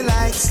easy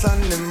like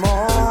Sunday morning.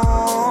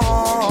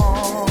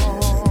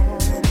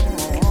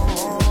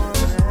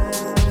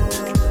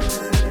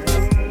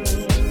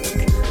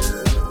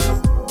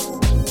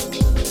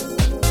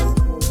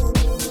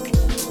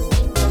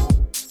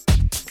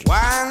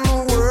 Why in the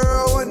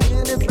world would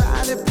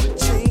anybody put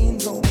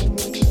chains on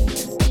me?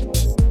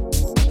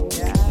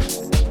 Yeah.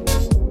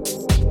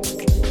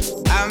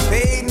 I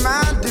paid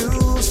my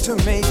dues to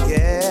make it.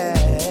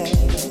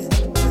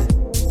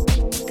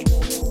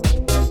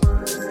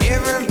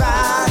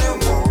 Everybody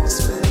wants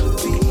me to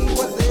be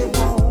what they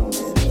want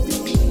me to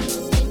be.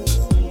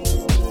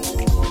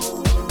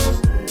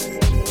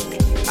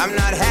 I'm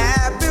not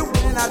happy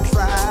when I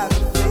try to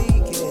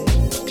fake it,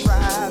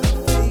 try to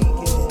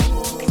fake it,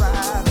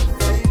 try to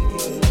fake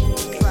it,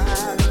 try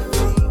to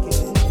fake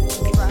it,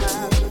 try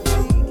to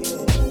fake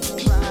it,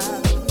 try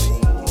to fake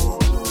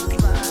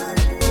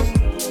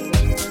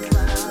it,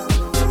 try to.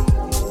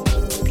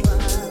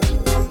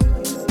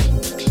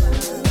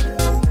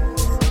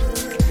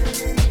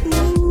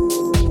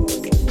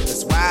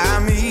 That's why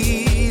I'm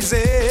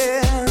easy.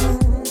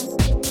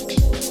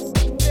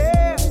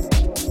 Yeah.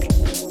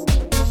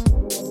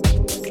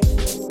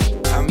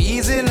 I'm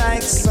easy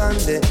like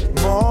Sunday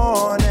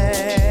morning.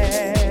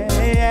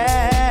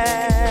 Yeah.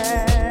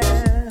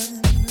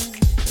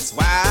 That's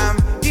why I'm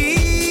easy.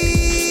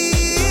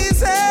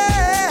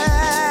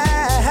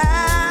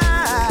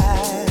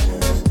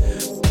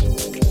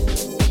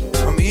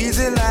 I'm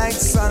easy like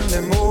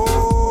Sunday morning.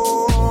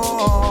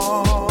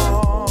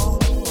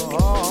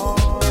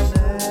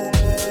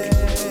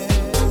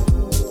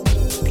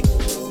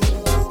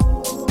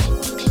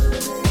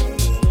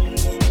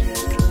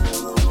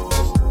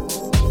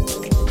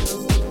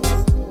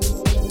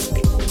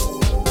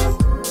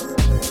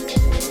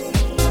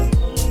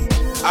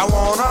 I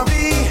wanna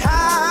be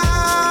high,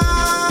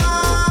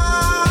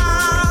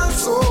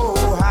 so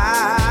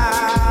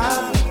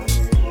high.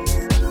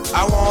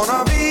 I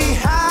wanna be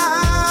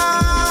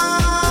high,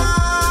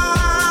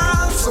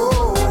 so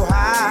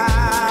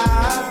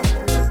high.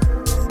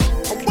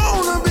 I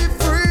wanna be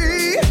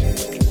free,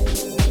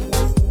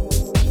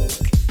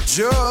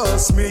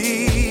 just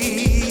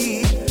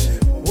me.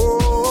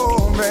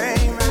 Oh, baby.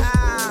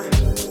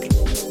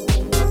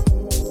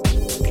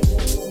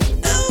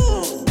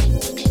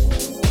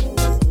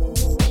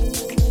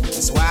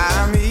 That's why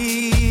I'm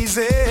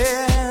easy.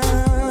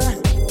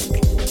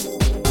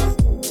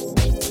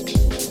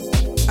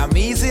 I'm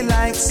easy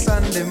like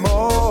Sunday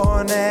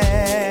morning.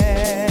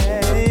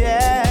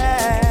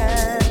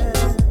 Yeah.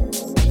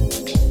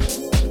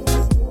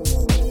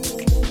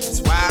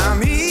 That's why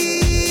I'm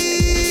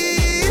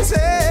easy.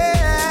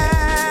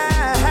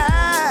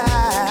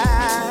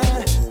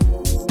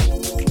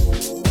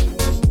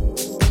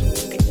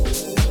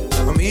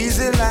 I'm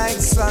easy like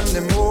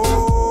Sunday morning.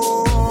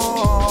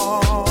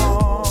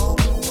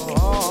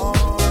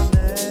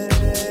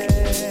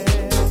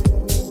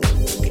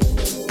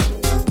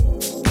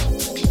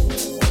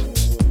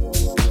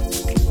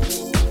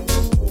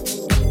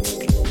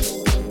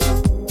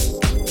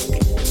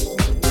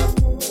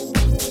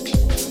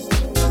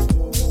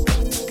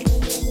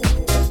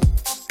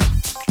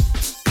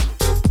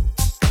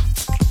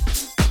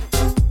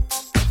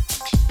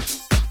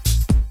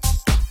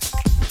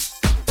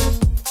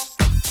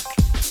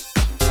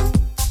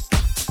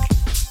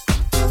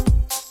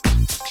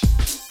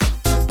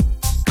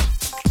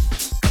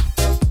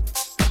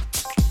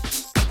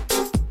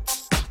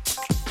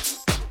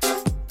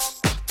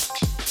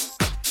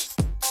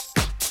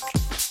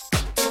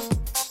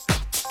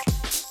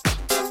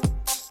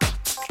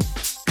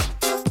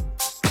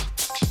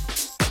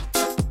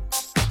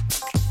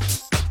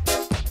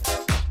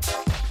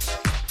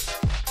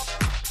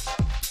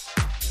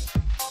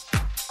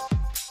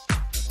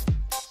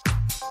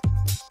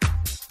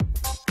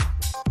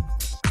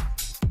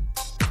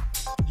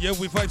 Yeah,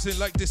 we vibes in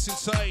like this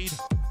inside.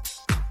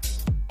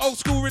 Old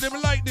school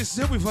rhythm like this,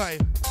 here we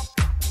vibe.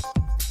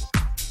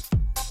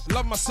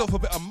 Love myself a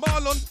bit of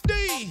Marlon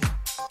D.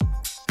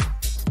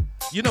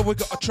 You know we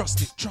gotta trust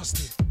it, trust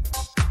it.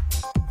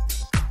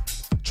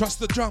 Trust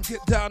the drum,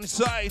 get down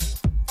inside.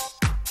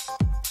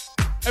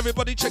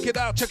 Everybody check it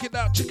out, check it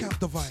out, check out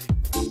the vibe.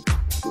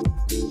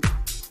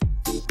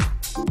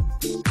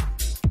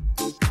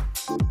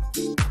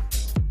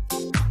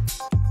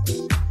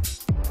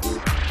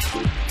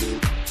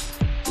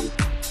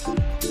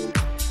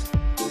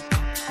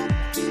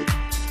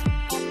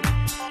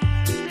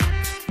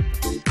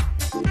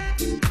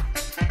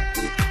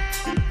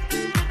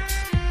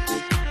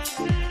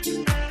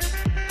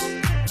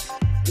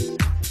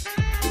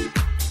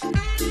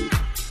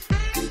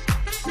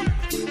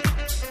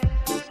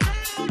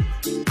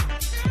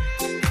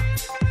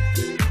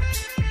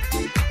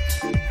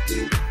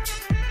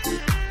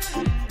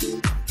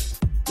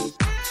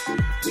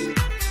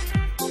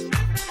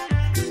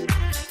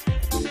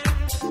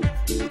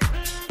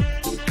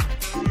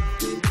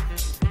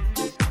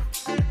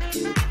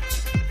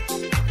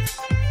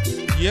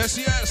 Yes,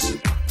 yes.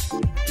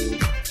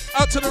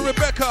 Out to the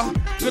Rebecca.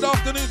 Good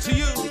afternoon to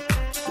you.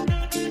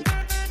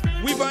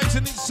 We vibing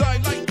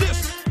inside like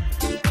this.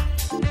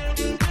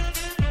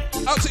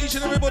 Out to each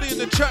and everybody in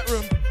the chat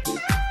room.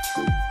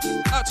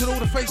 Out to all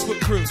the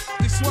Facebook crew.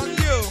 This one,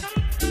 you.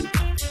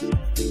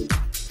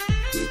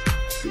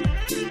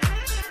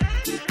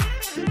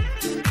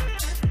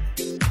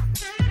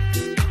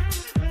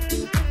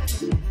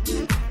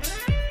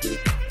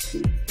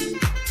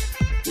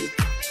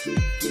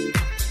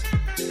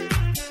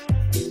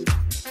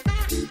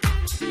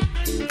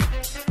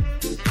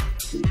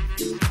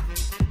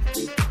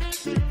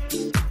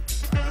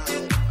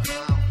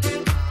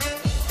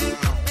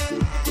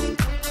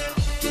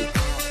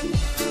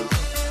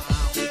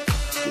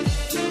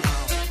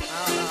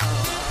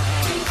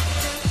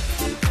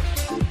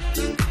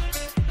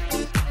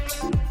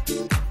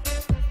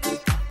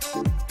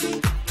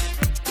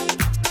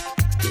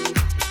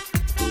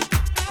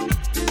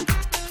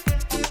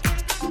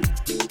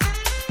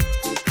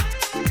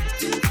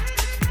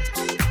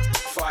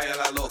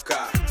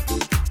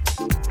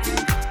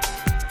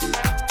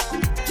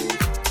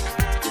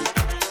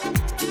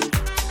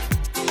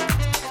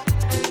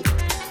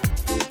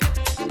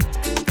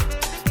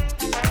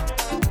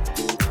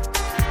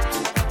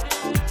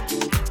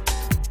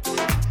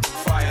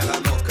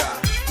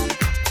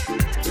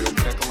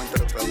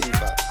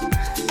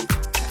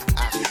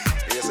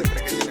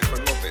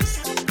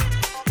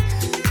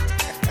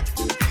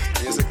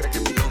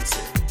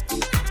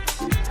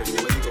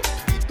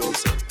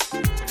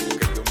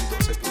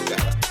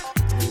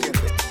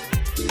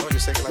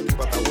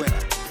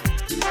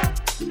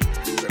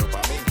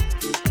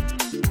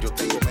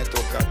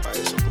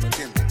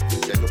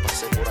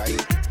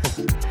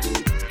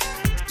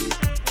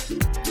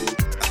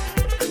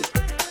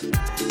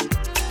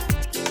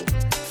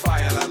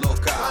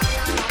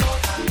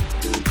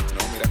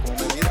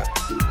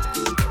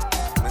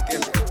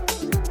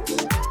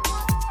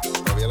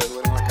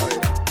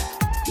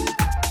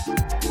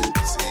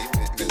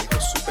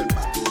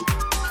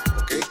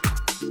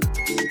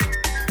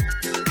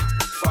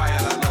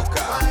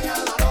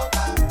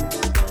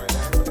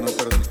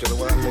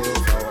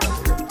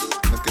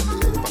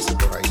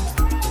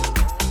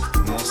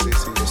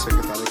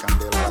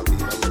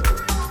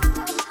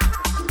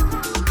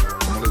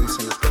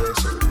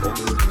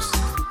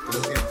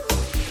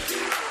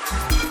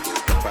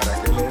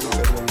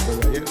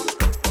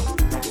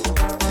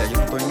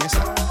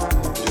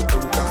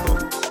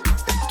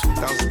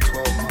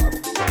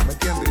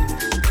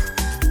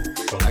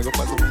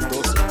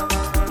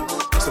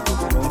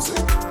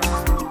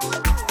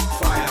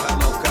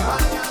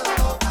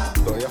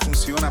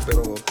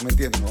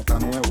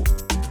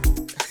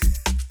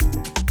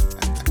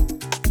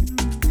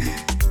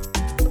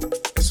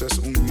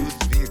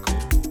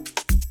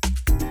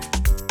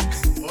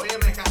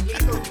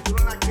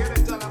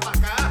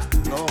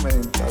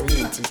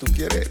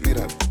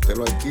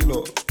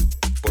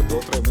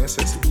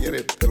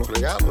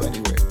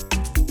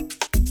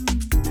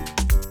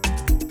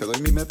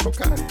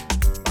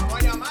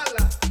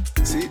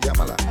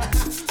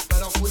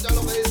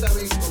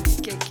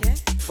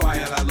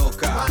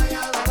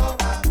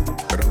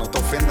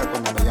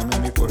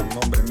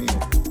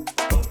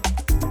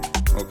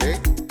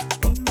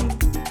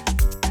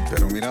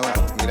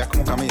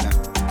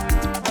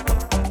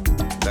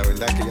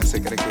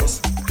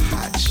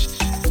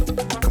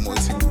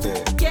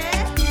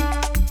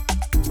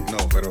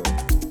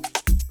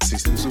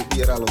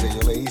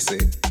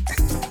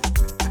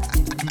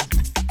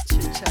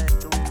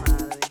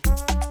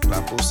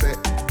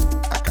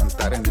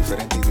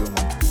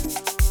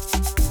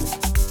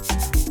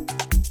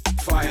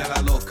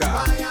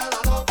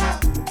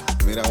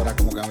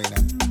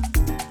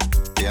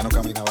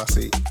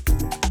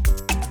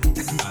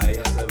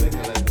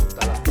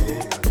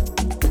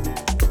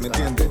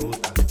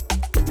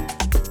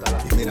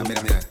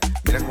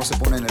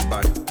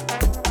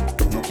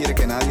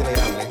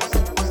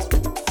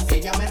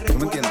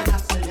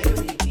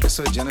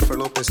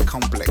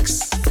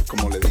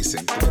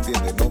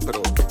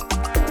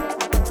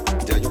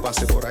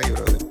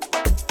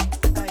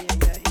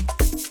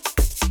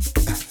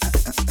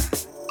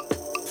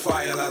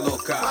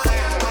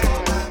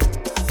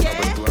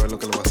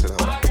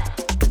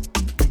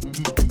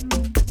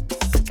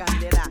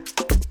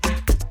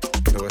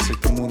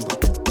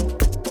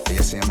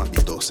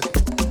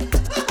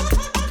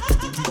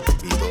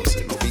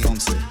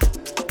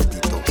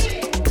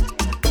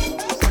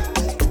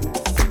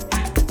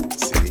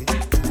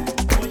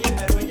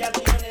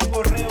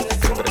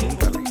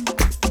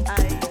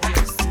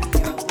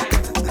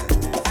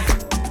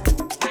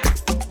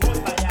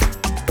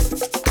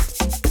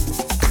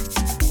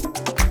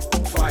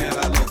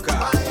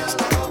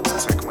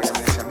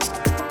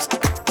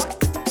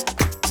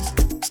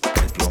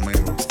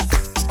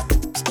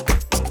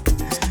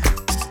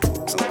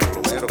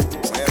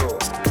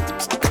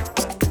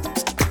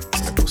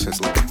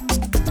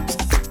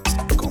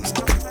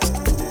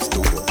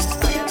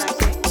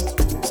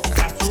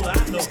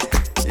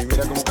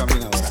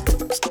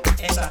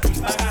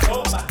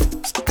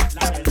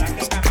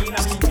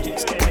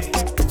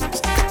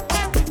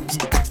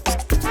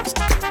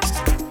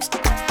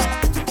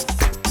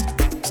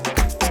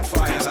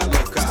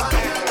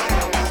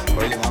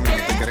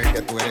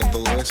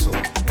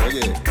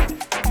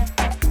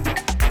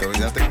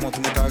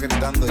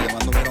 gritando y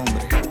llamando mi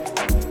nombre,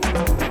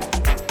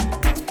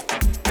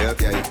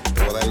 quédate ahí,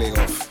 te voy a dar lay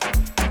off.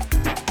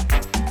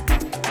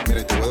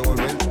 Mira, te voy a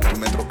devolver tu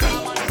metro car.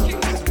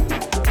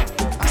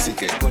 Así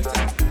que vete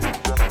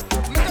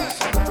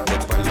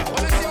para el lado.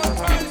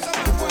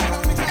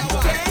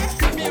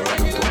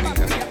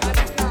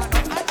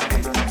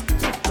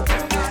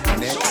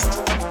 Next.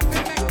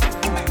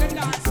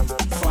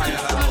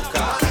 Falla la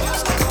loca.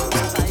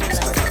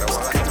 Ahora voy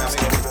a hablar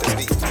con mi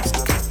amigo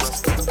Mr. D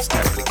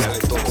para explicarle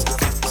todo,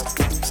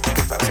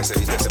 para que se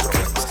evite ese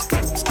problema.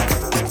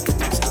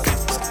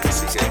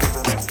 Así que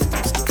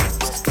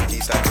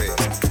quítate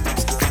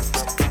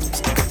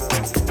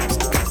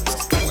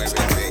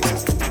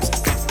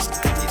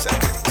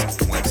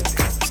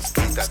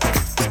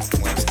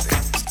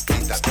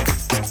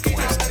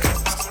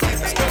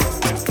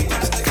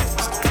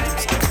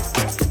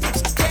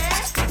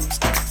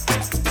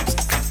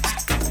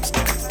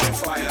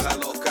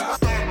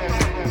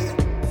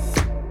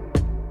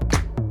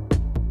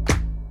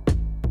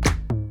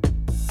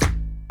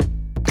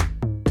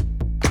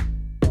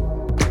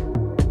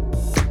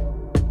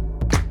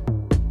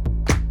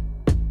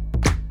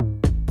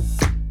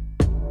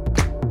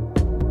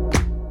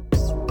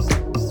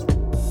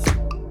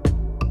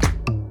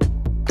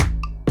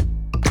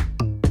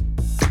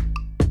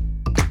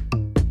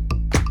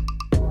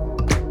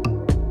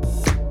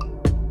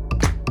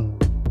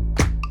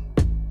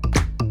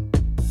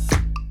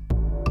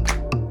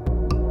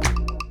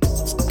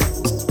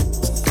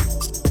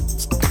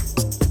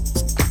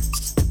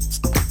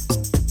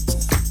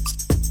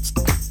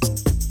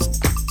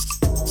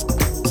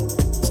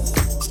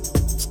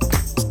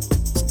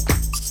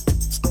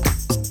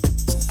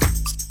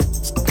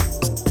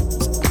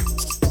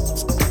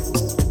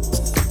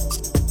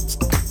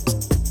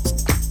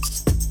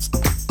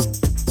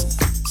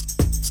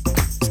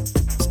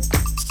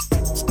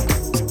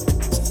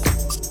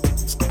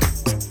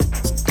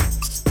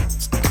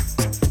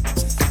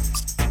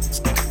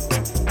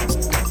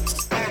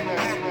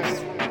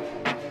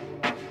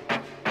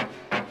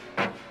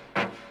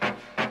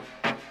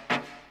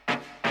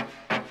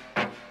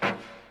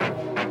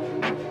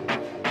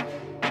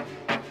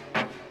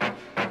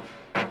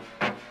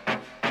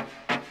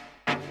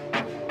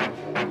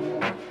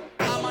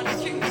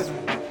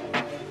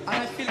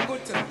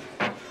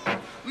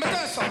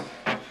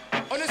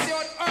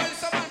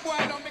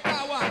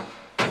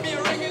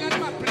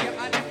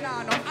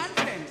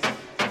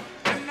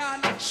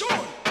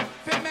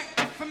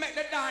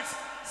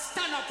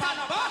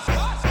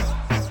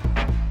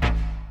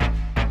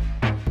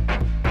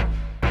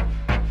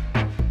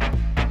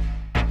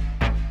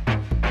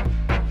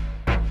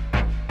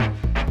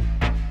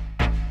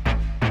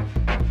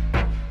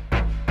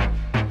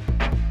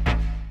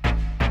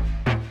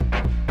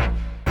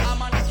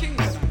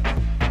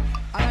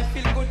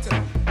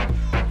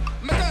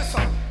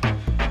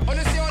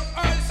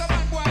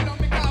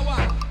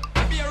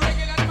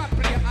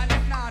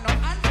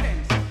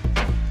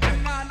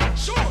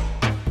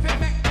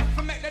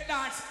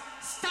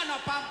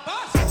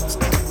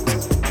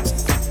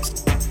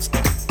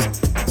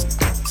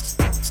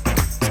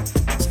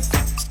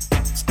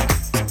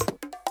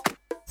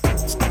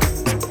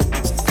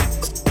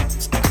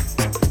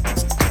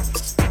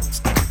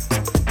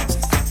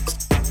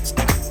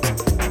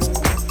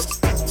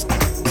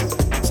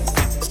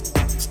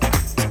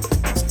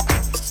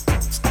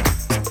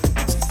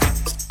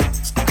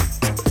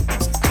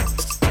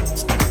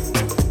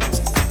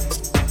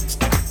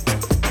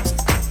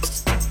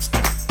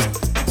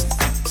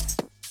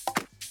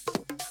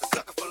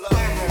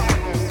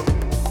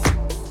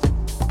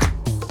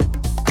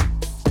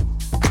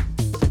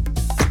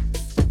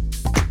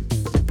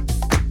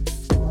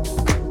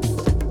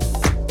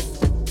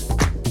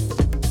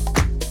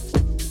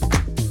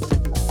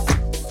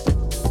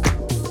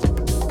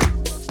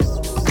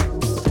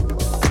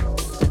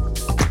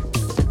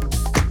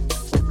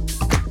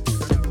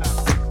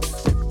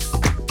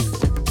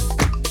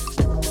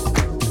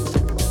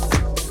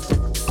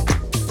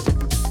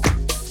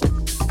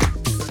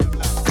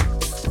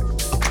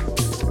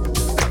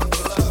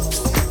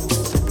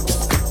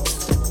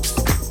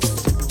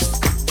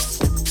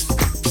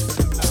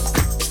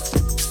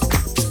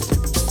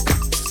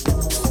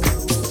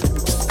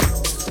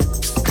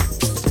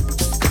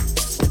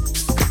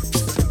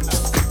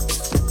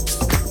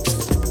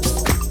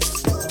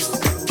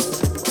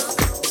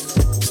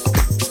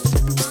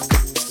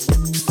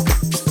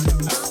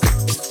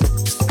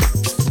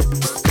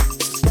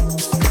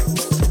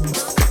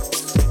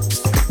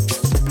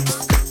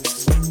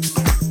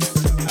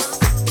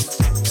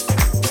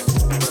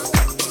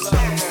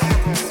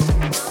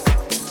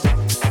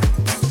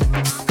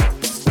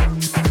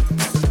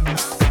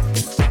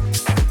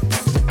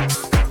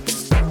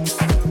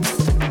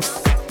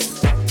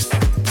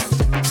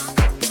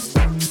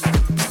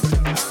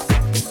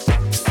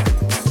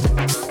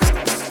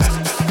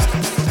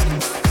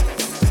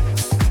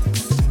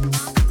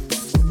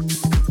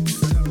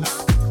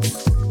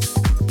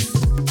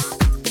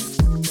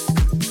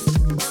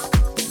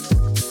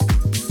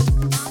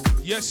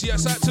Yes,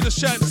 yes, out to the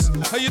Shants.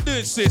 How you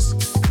doing, sis?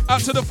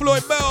 Out to the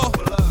Floyd Bell.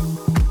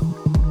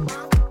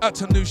 Out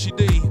to Nushi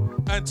D.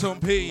 Anton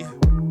P.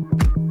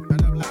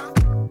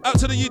 Out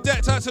to the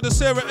Udette, out to the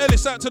Sarah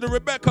Ellis, out to the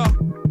Rebecca.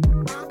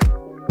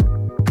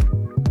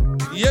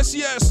 Yes,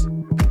 yes.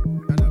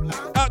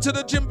 Out to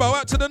the Jimbo,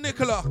 out to the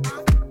Nicola.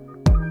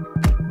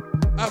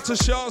 Out to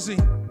Shazi.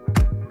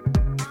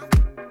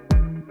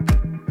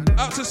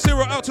 Out to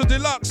Cyril, out to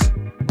Deluxe.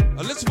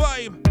 Let's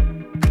vibe.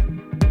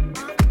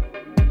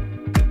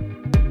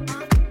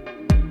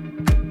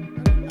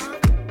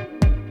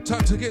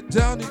 Time to get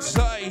down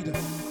inside.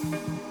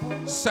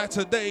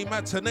 Saturday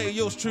Matinee,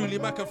 yours truly,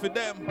 Macca for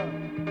them.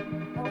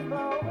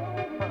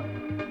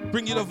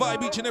 Bring you the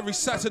vibe each and every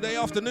Saturday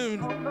afternoon.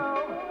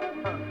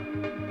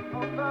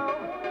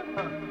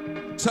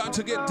 Time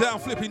to get down,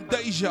 flipping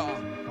Deja.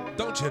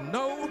 Don't you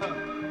know?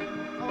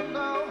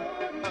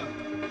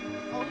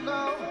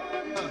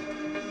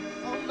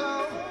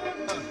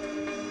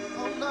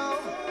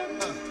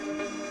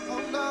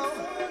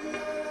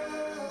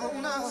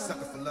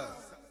 Sucker for love.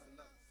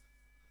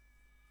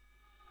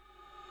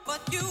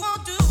 What you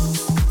won't do.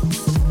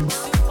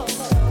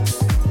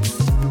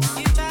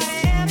 You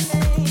try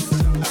everything.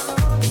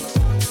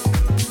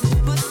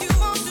 What you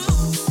won't do.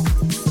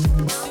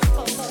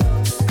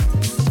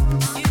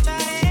 You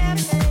try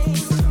everything.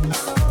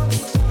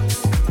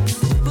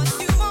 What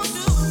you won't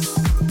do.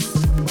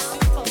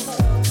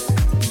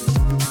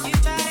 You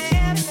try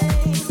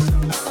everything.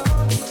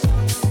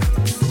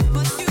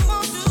 What you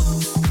won't do.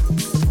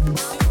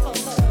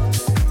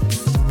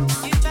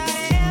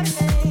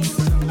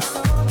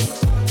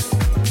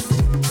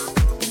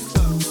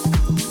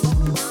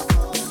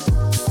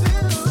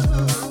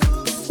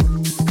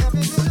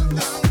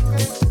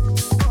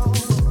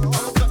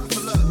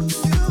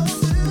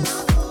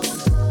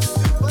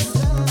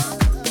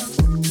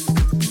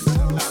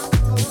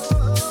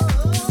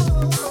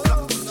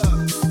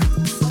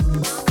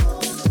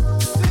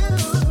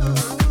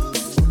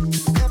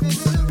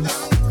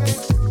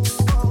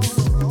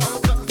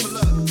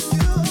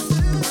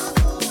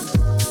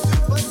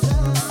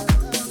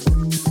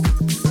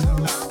 try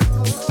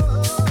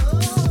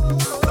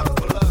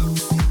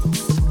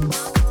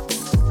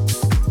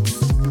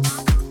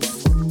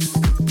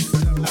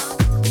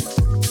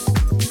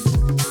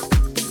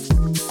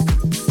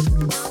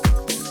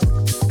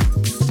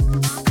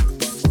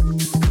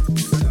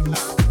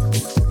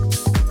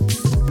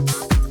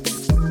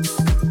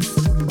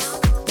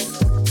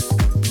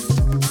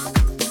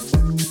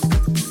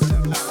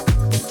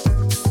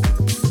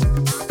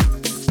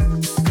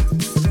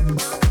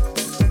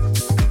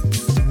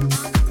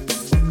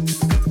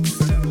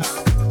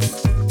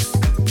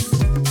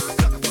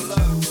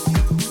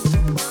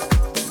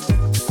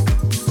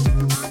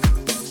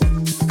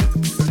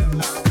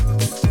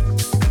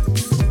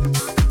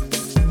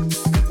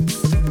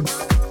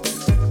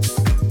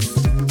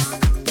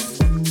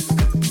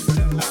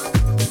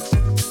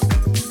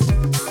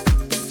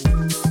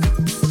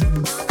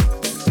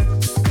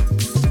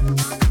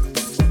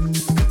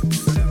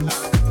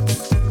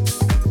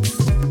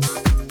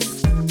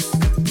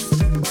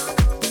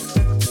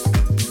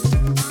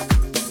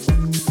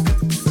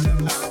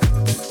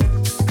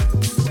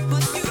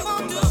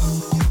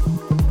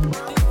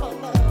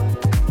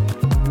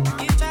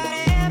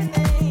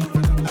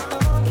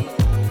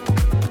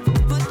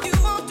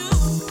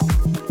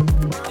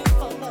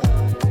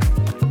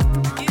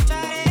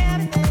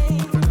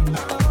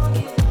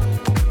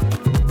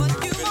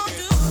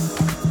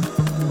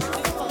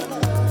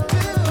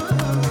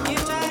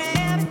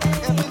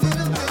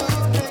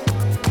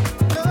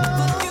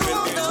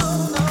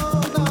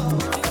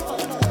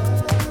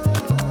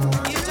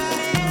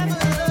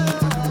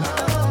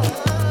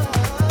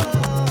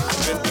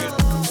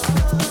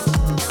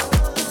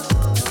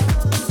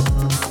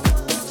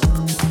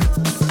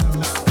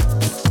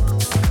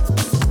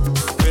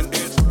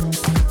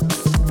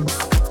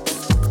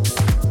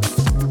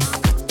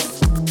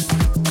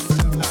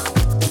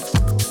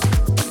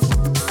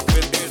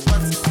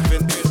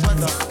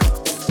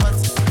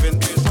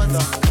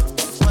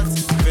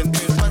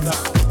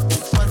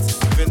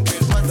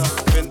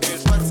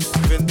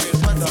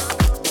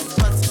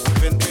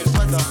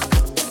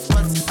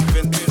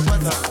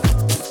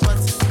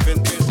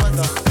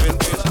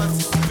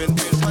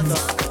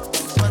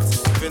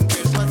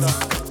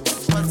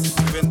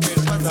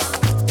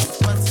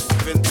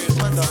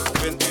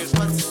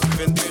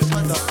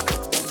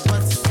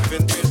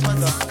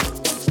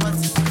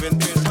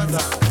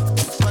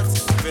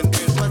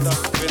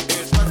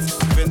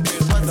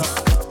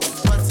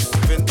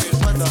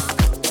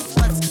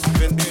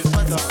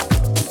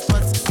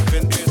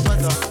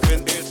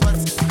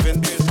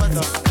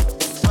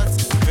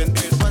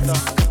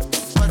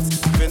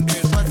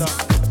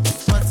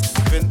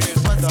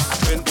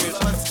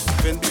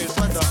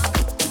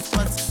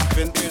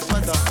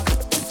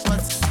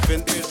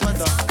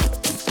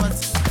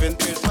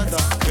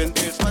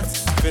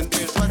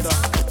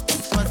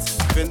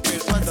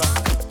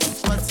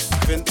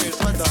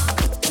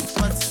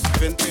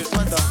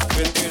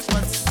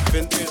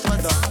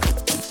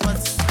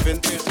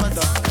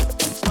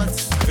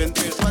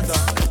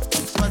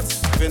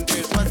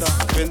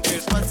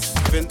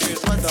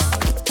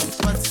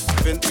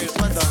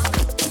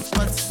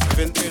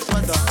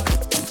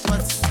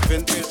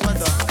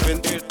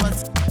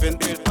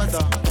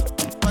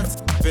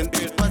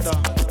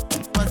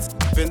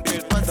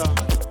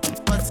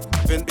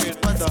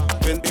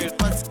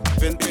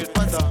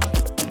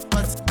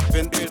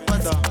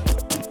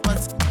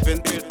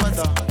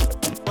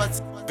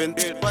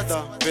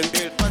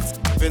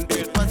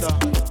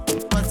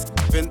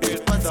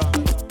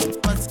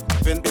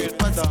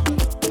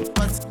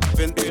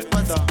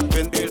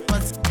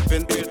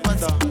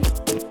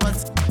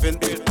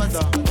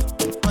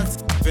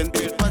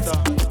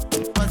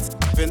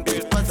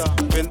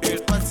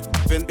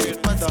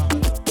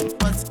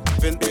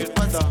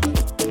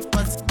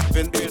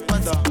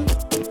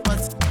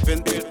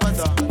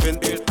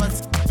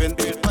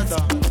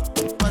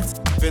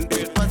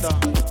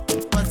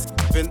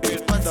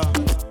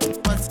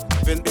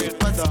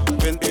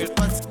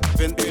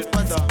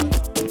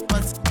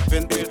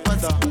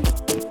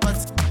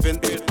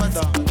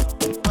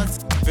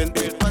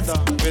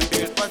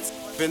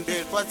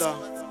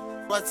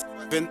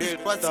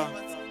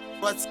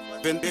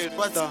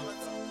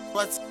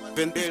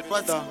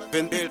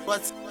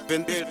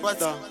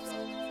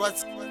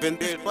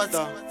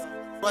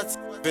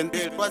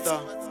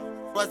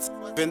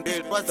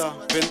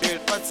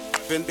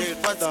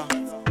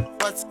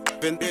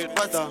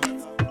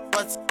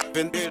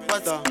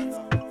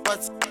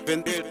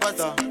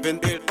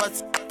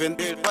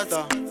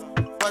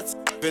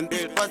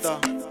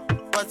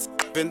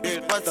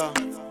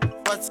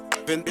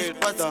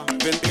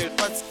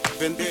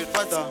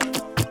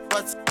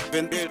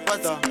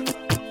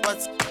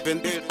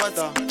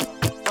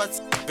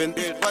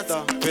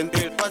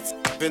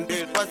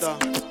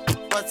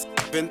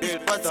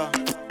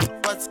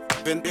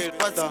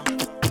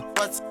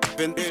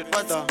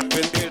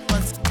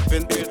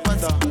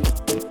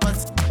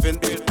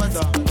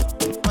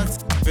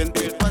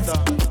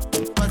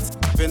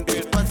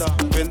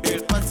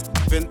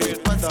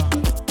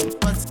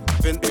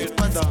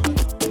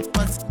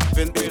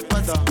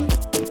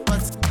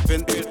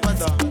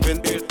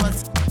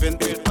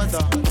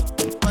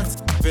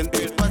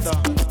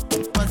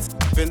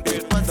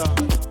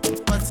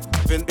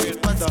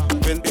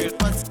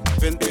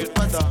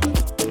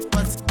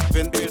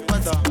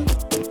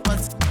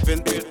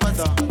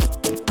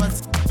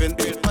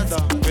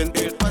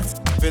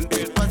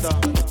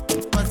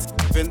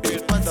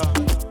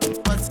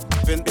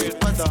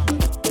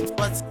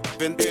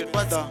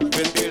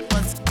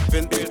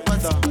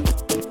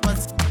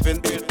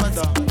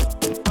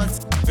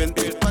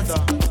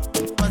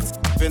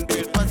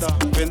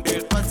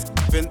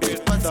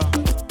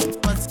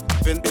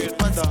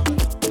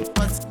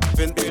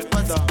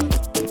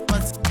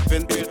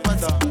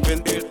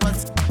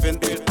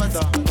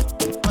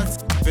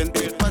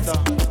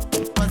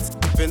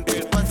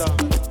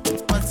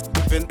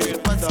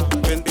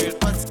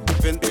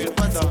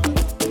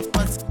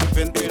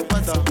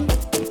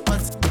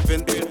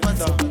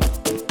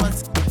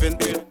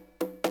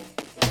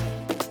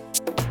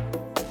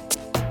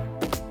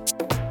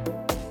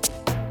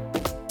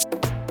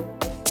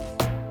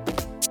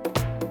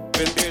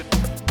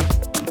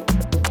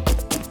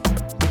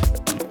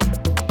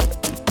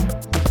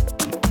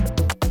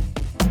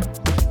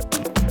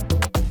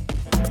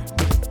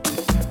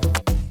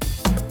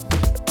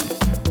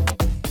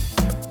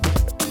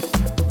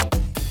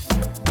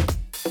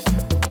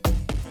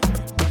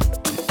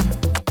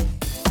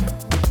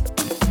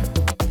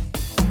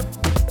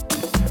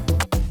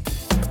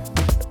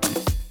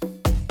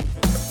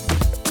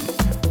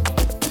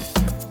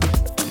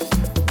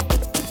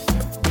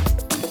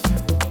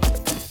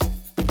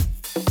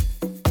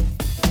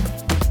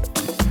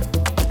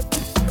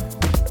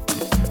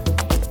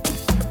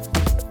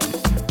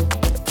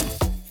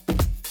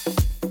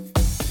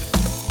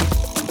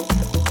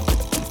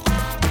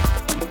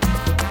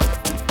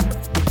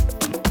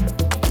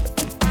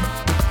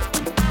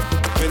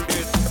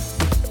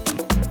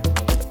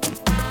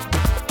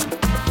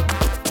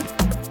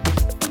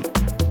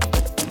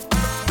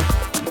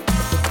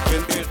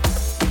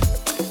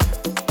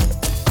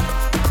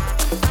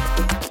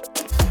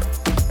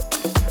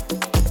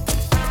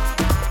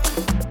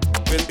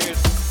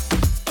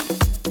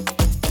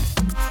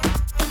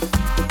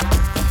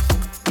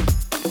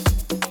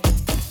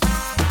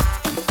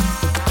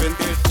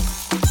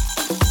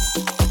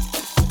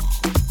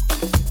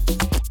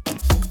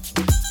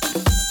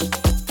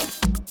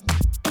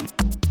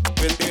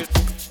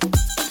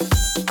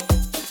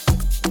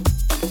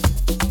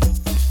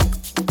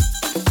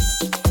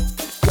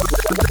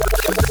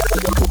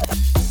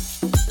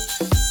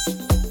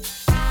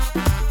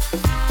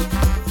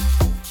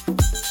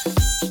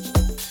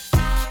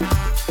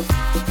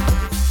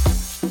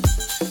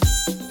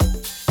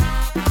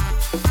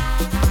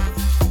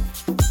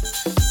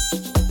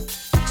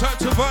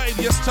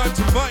Time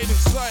to vibe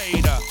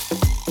inside.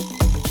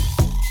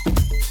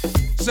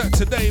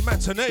 Saturday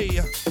Matinee.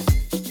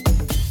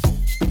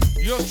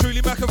 Yours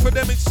truly, Macca for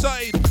them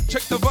inside.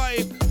 Check the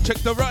vibe, check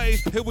the ride.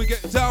 Here we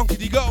get down, can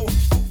you go?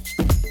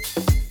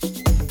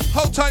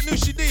 Hold tight,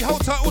 Nushi D.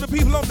 Hold tight, all the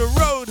people on the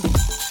road.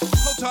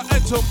 Hold tight,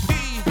 Anton P.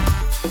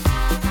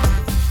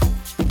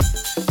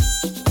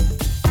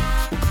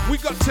 We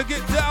got to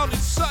get down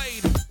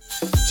inside.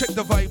 Check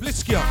the vibe,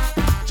 let's go.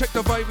 Check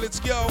the vibe, let's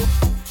go.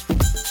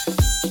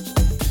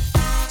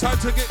 Time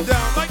to get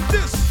down like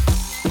this.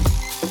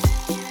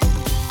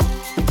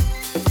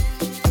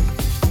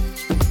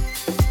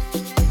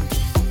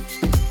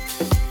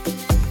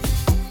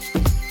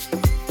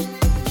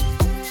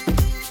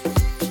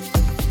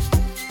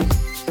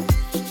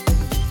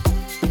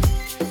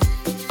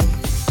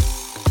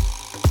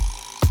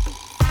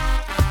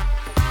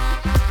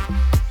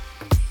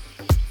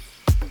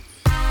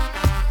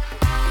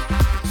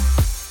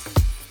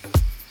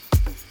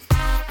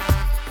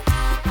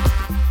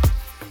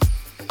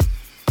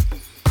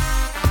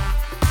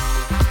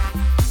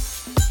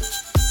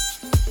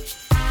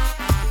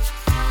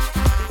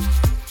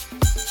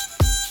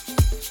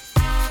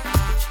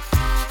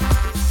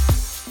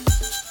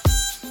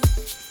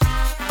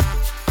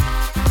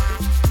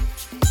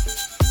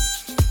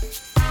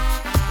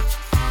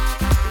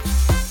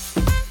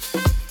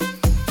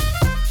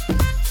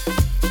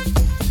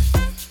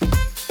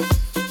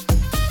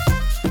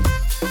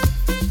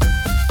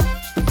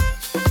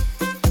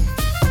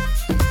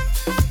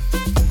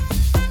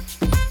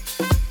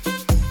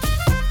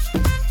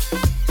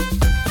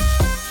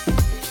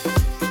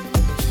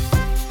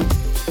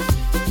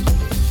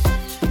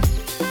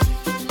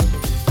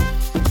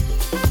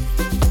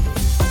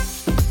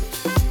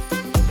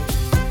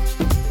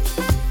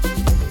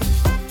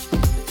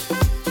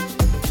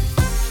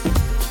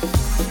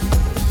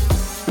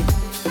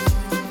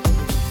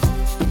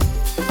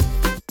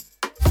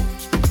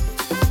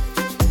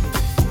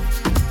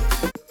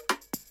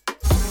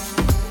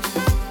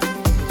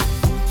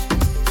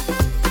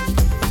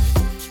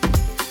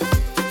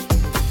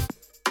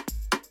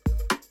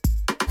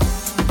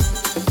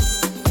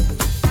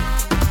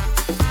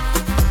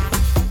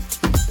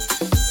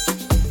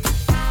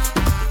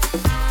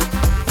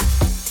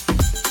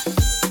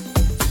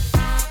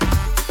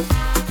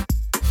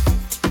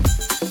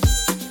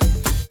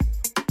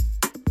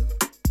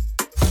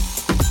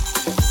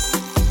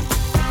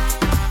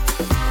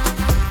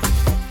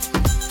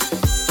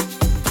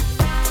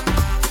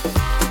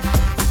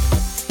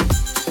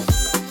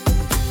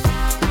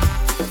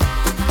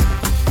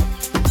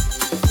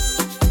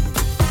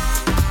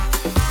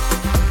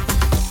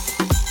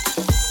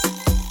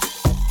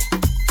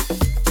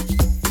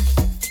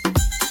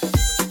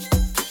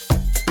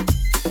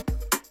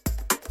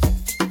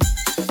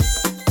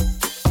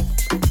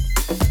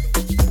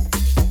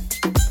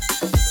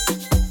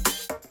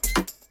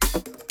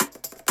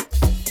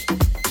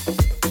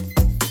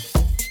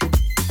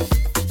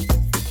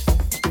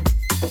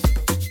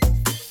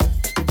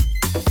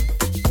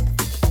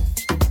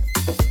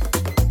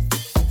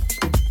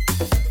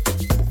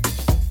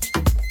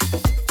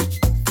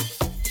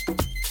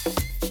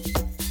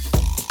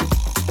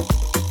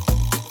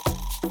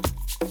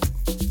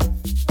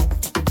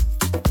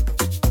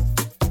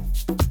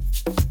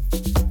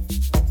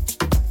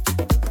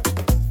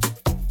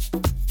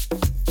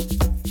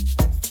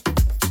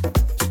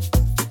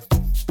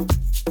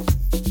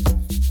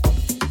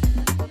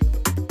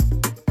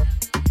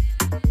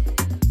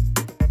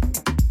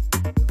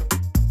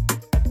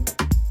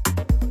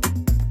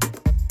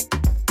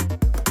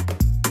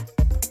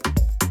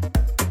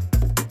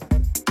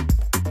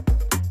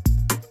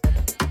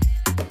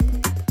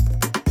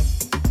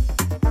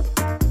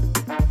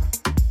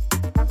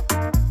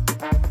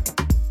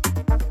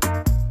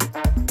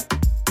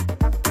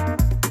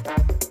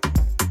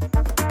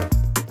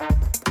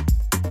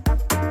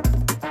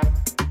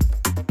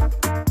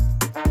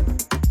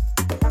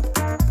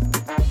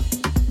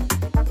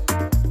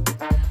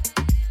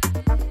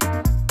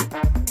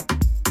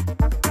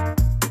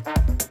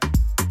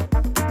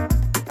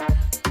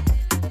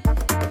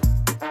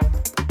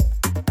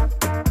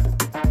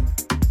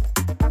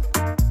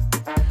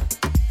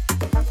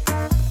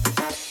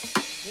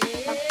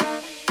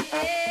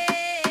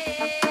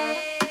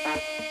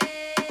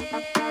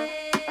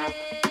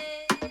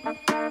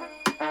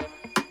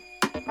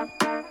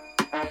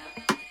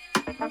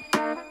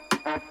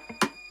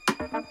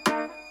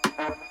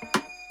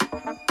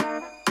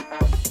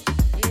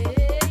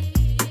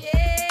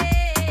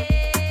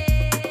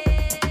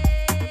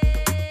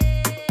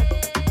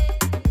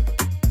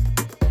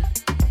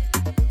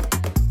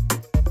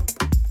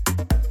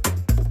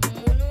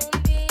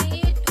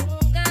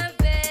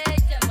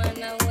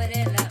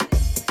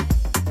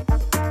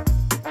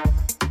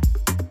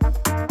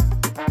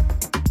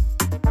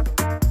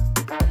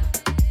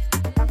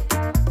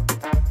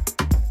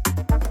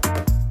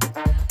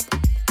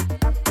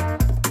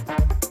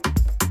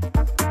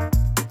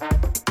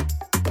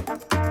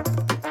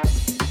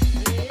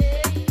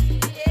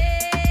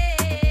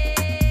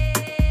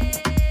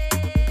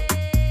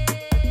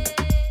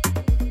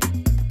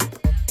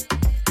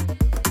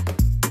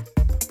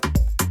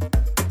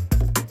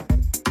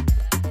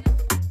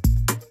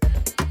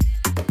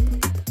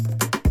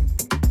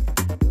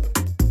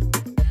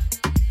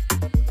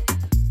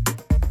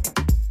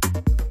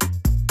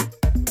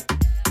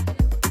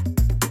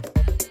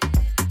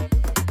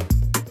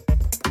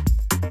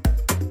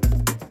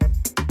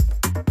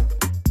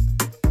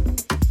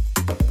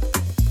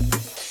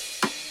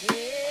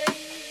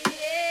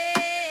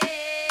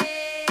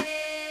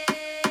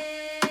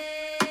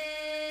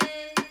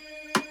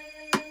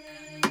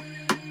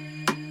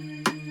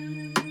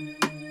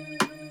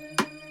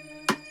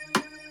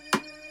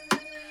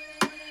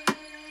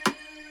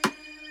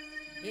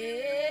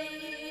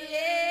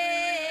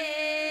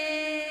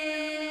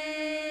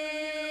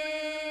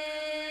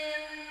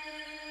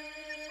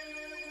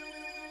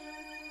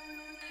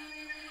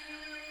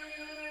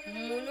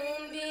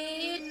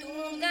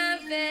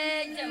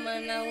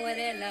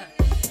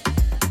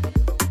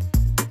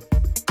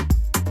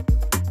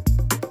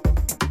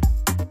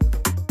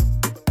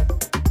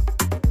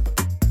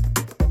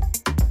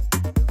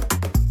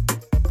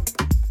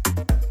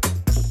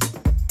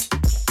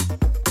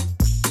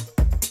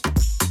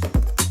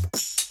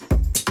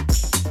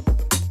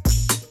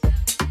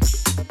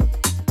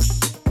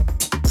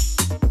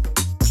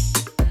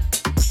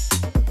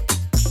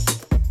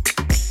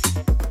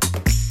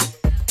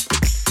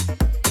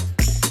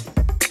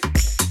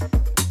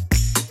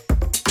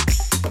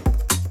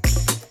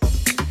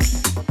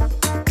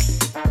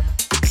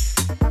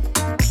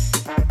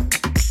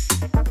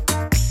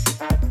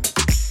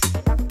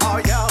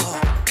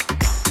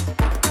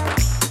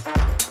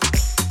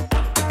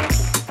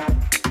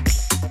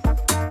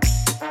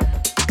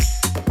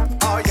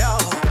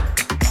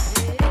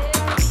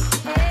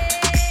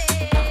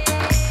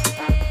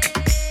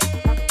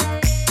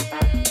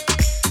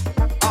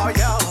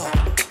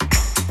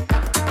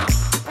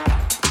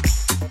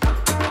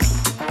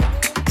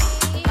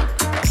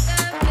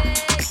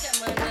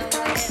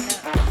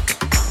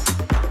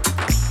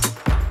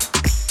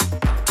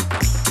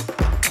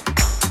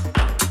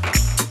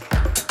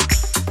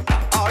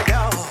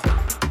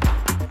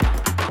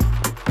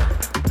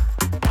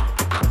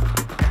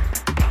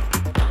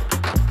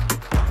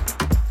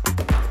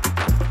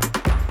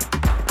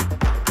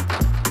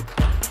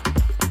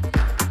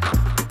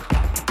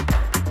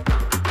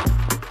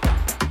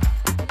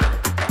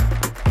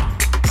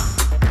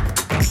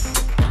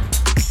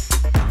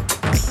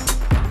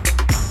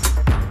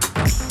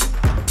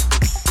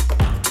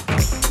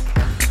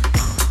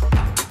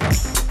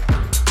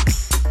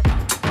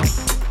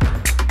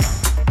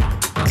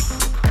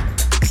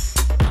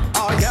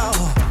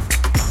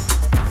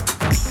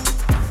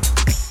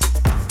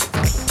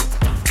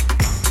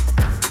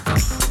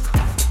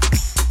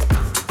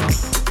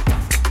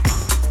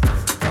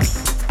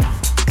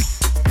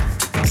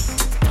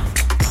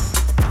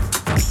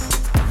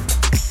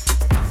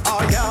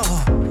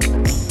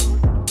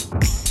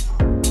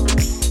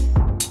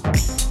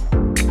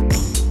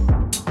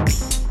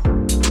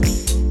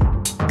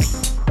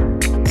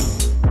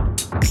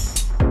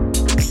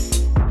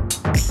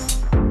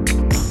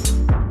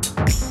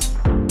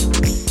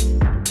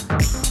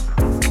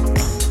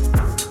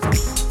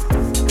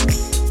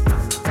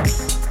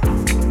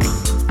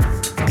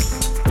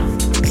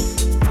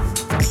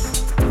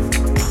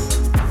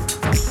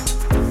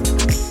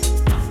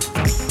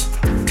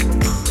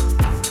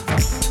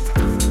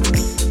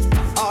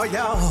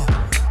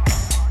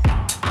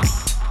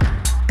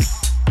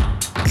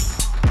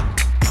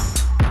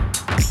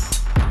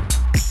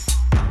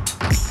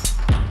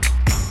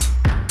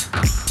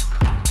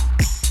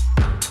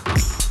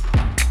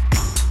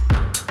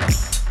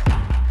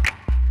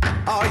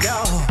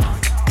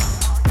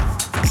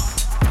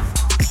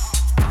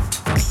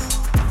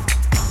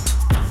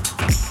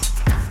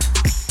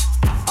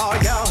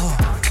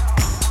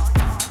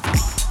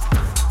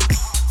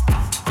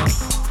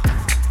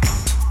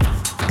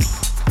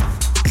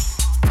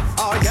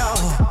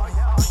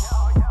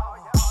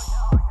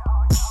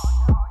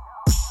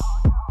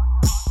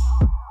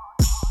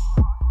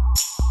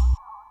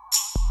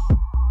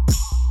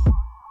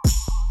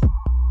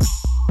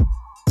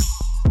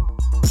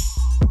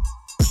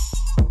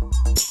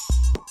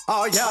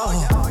 Oh,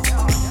 yo.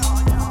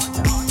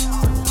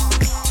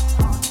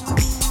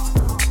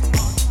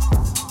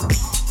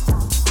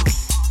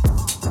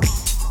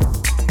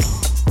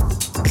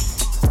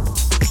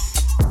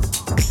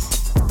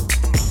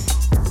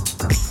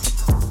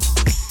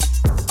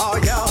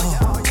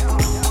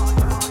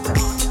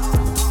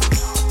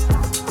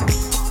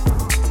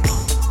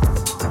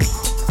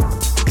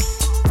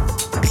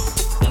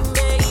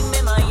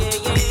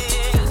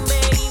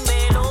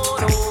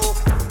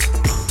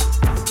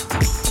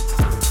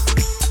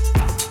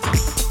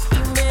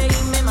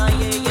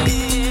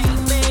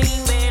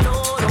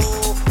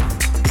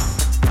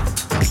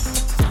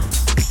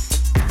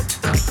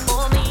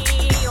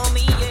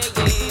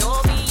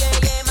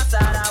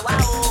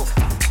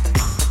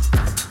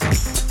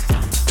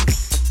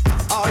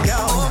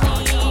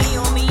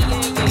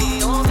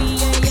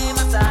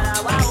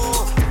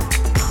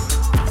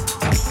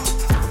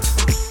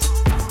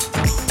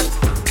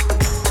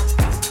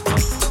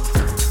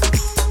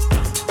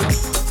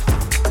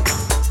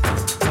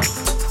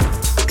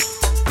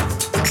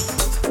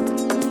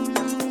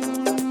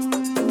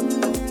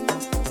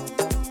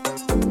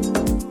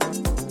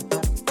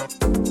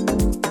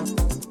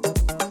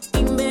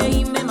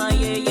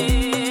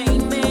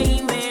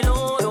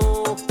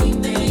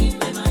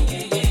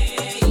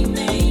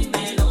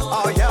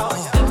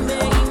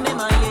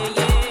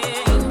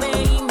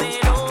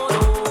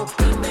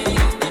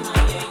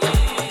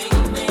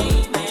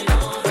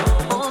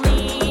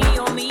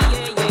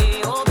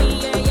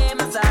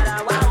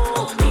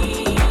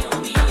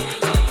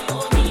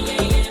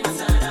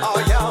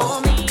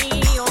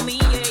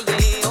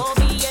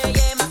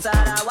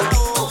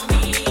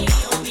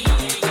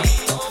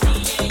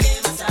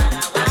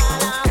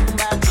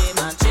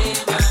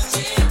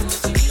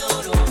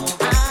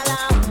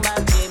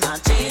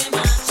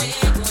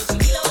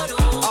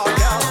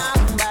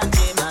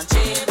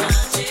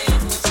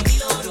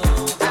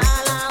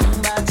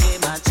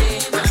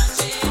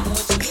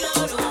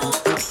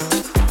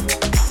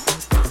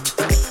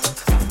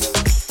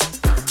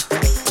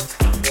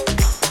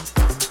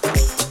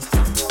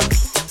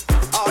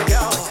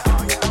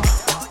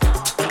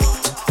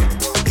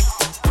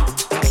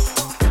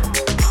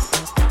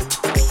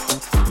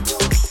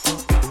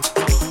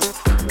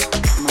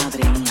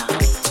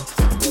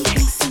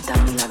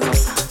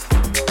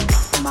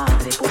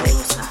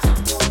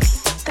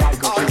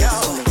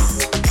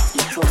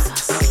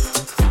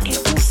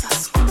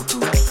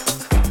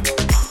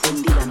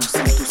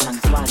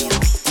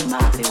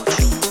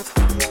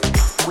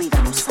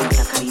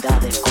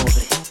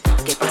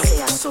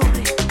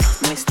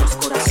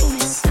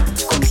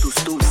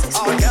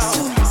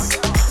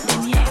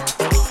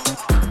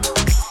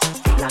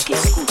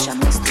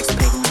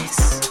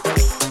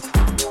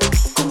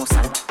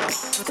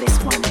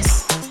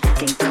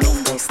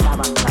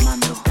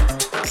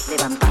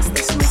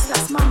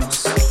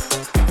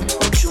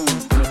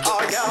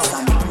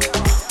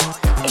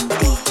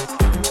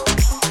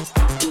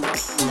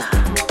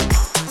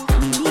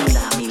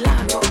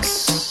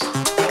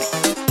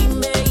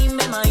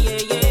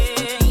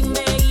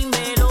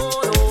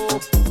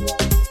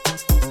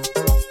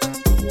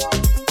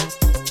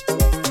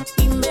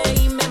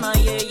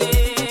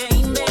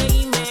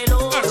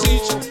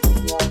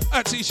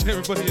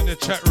 everybody in the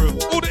chat room.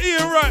 All the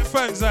Ian Wright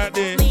fans out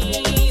there.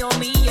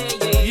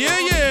 Yeah,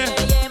 yeah.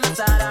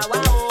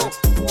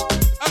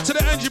 Out to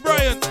the Angie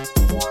Bryant.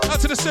 Out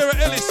to the Sarah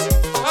Ellis.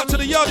 Out to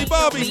the Yardy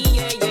Barbie.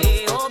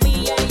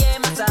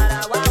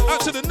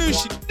 Out to the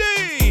Nushi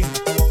D.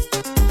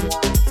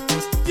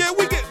 Yeah,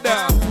 we get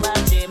down.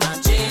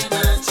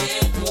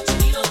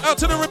 Out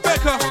to the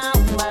Rebecca.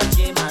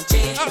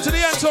 Out to the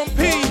Anton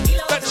P.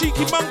 That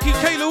cheeky monkey,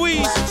 K.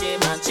 Louise.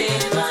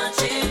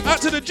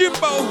 Out to the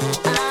Jimbo.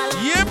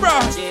 Yeah,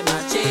 bruh.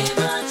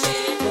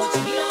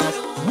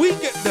 We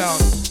get down.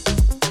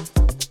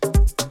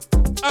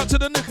 Out to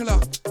the Nicola.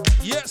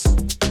 Yes.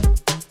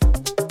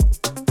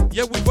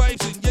 Yeah, we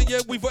vibes in. Yeah,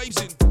 yeah, we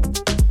vibes in.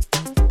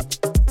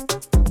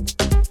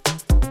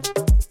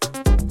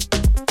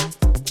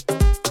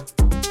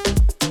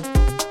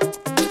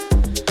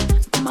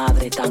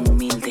 Madre tan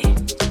humilde,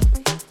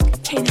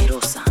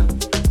 generosa,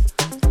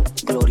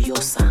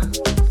 gloriosa,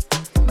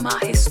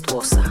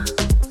 majestuosa,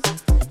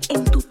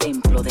 en tu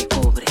templo de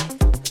cobre,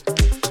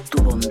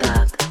 tu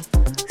bondad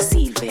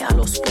sirve a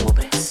los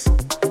pobres.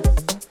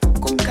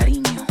 Con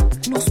cariño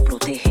nos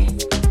protege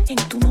en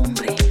tu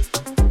nombre.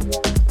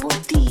 Por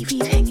ti,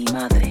 Virgen y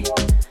Madre,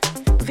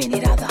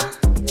 venerada,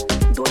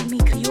 doy mi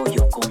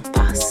criollo con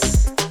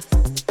paz.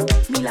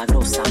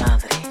 Milagrosa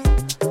Madre,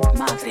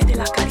 Madre de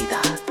la caridad.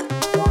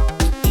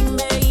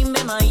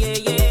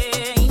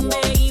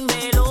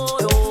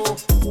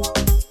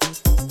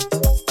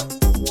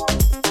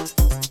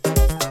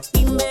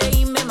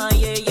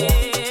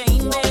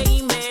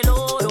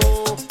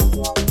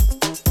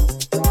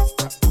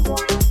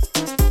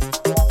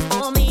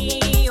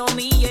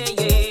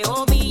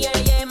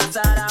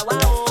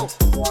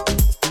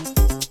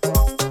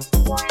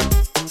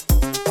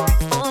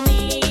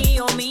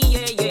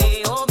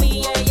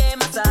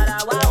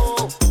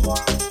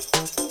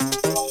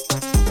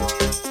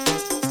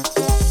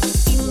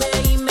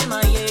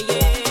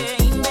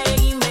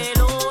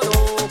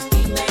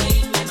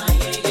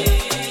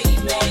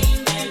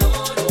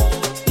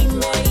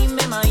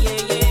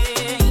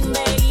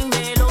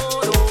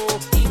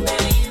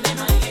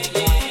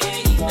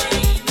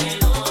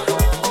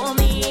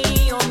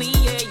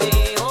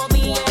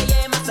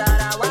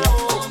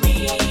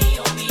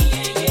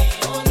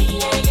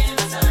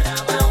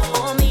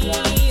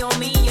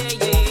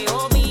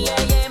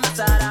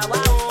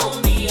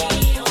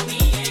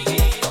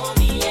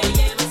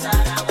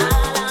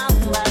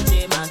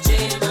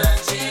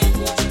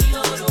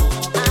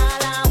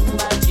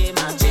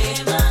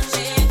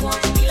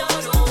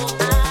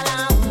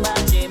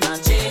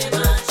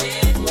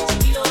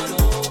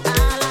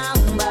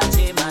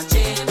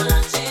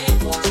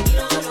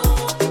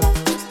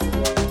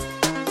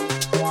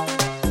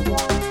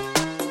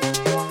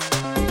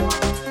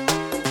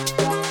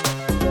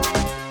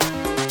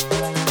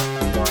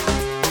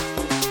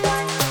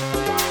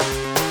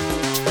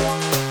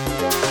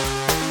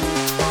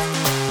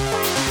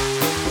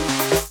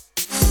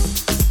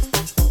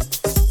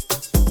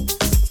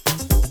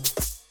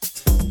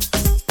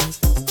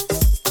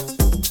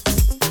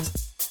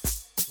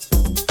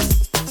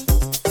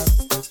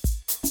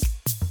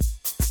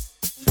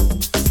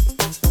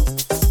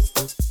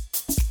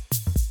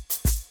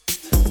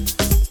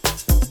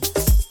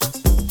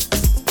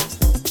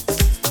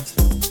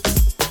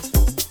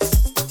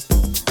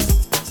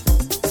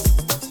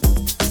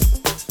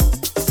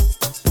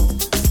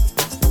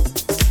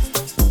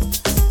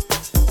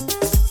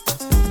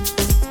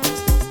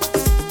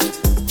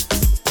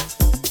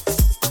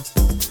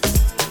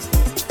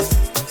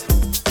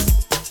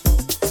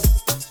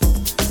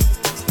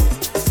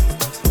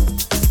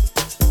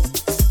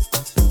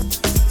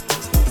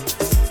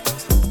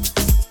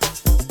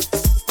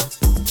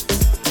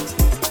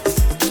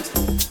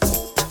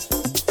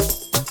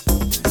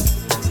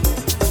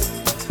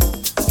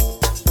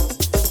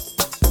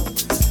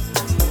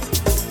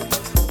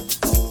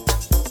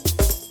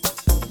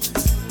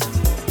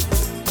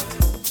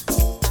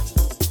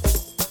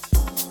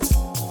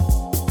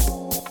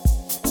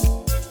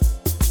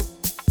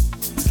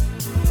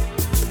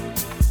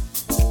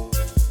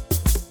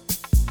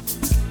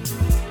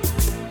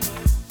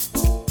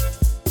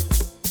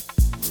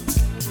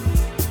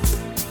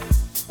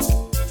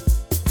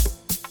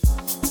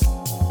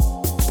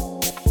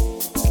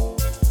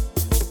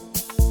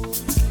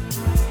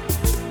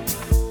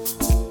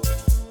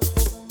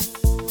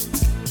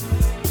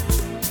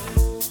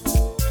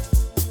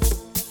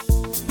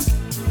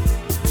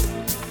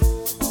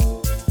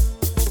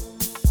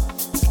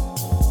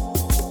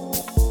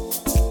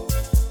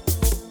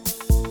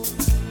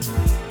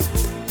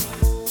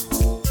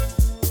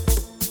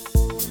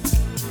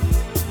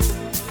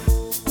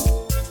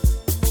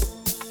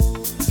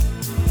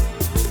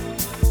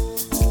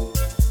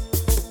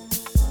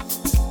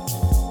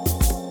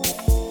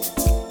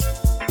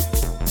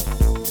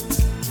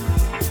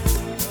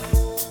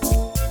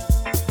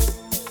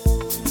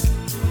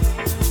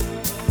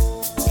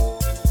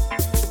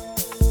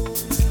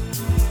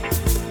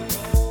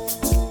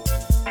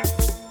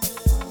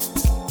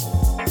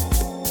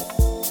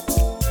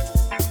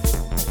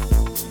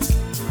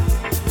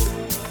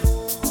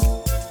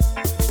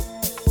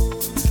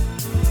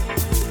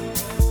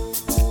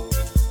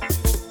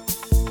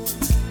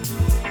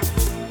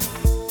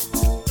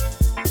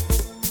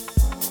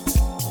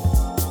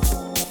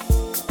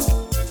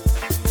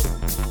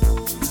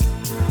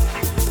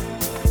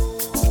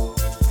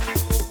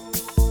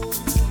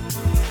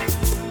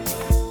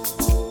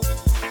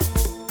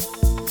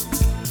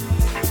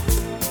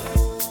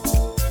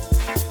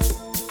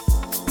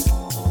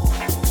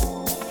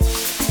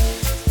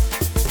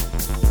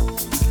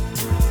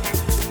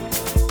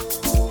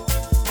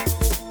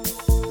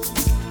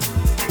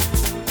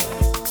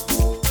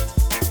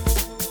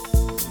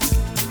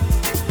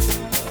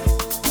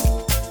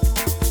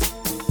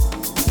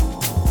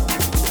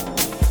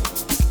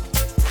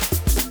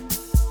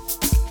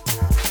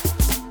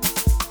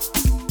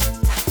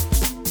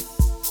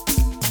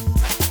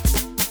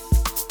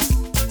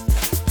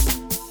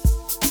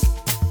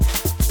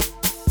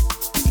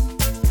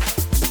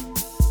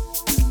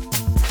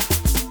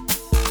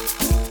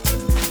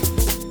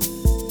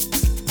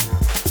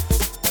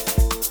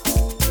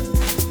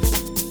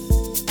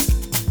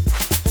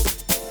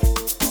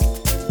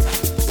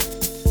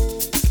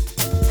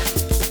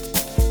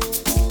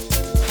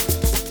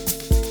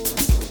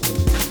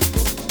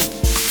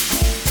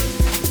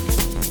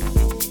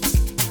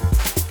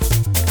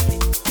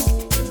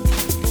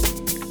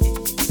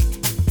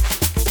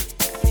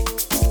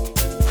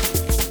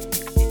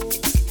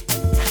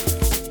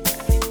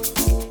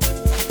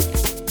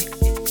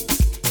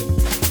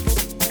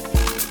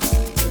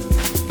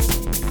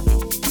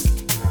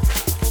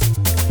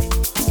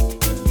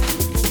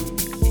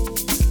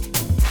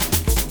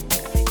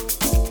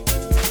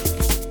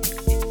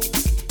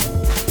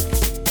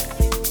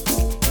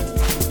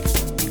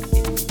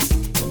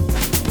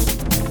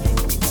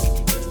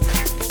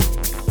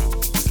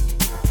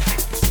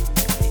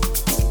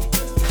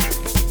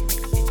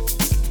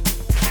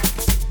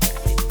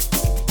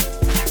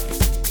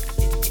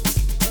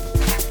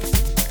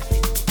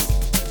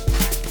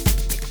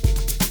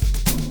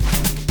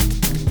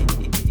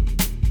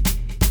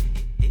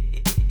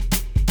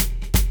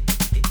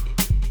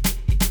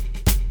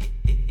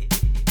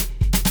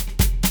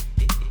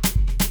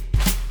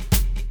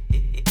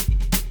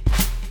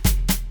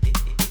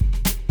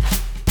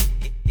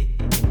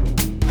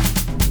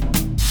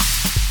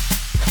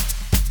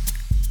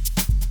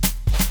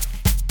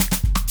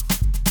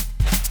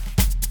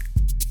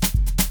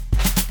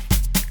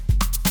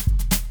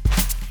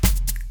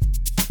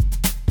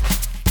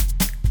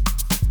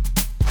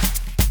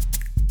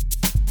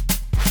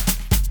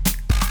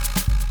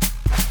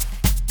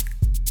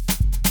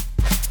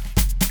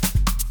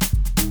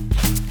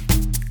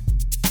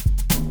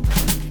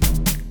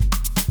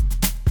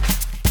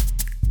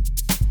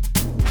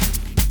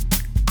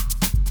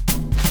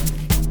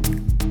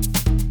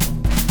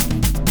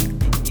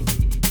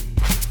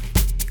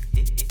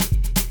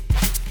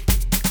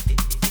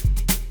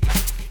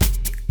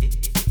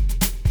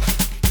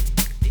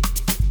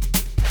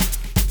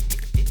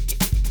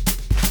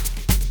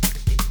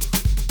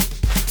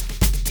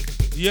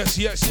 Yes,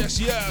 yes, yes,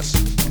 yes.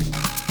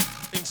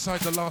 Inside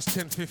the last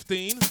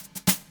 10:15.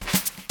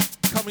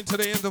 Coming to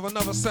the end of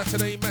another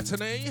Saturday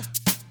matinee.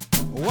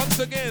 Once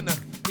again,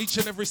 each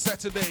and every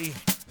Saturday,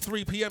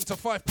 3 p.m. to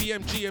 5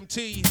 p.m.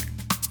 GMT.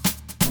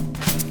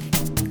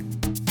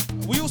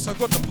 We also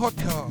got the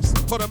podcast,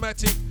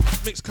 Podomatic,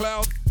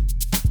 Mixcloud.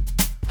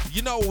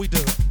 You know what we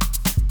do.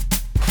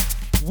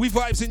 We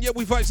vibes in, yeah,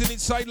 we vibes in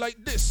inside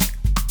like this.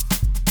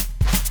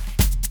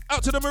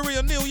 Out to the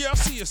Maria Neil, yeah, I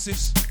see you,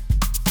 sis.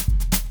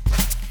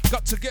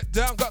 Got to get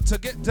down,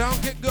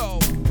 get go.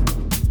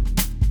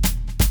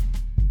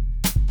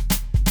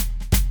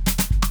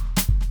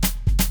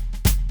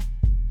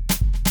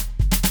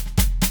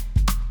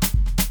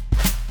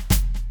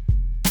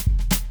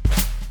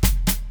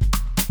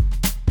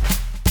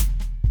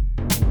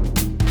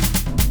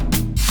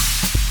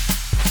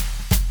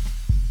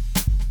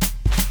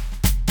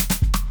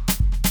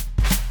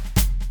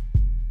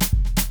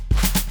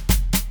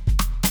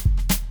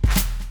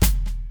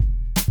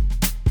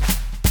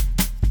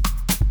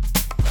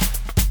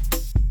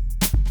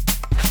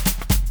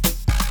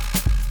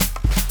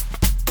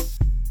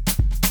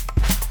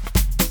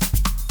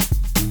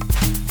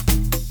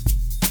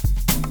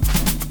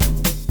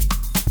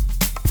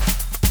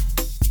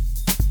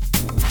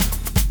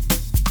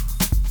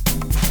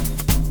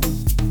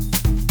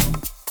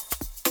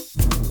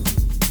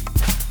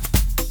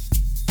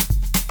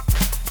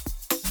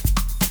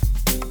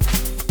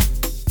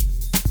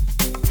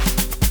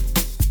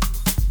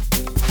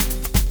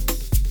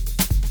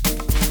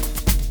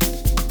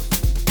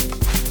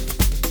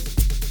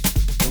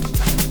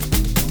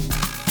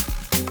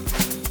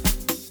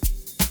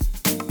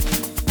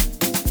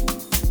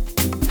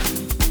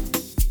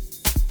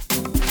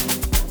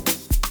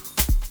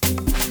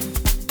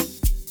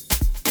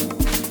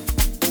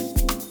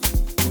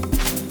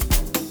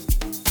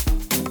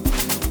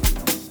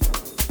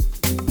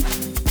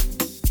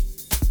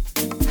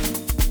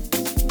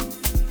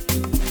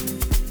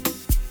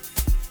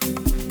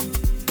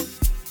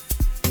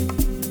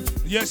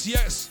 Yes,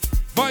 yes.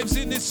 Vibes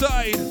in this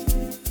side.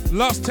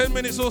 Last 10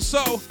 minutes or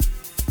so.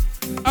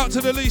 Out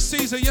to the Lee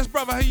Caesar. Yes,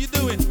 brother, how you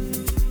doing?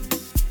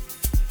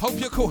 Hope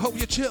you're cool. Hope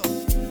you're chill.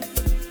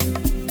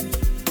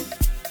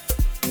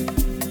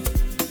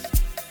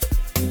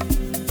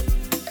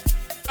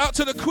 Out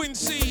to the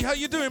Quincy. How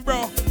you doing,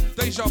 bro?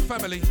 Deja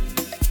family.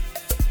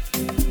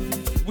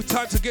 We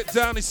time to get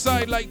down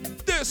inside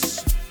like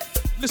this.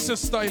 Listen,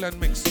 style and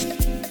mix.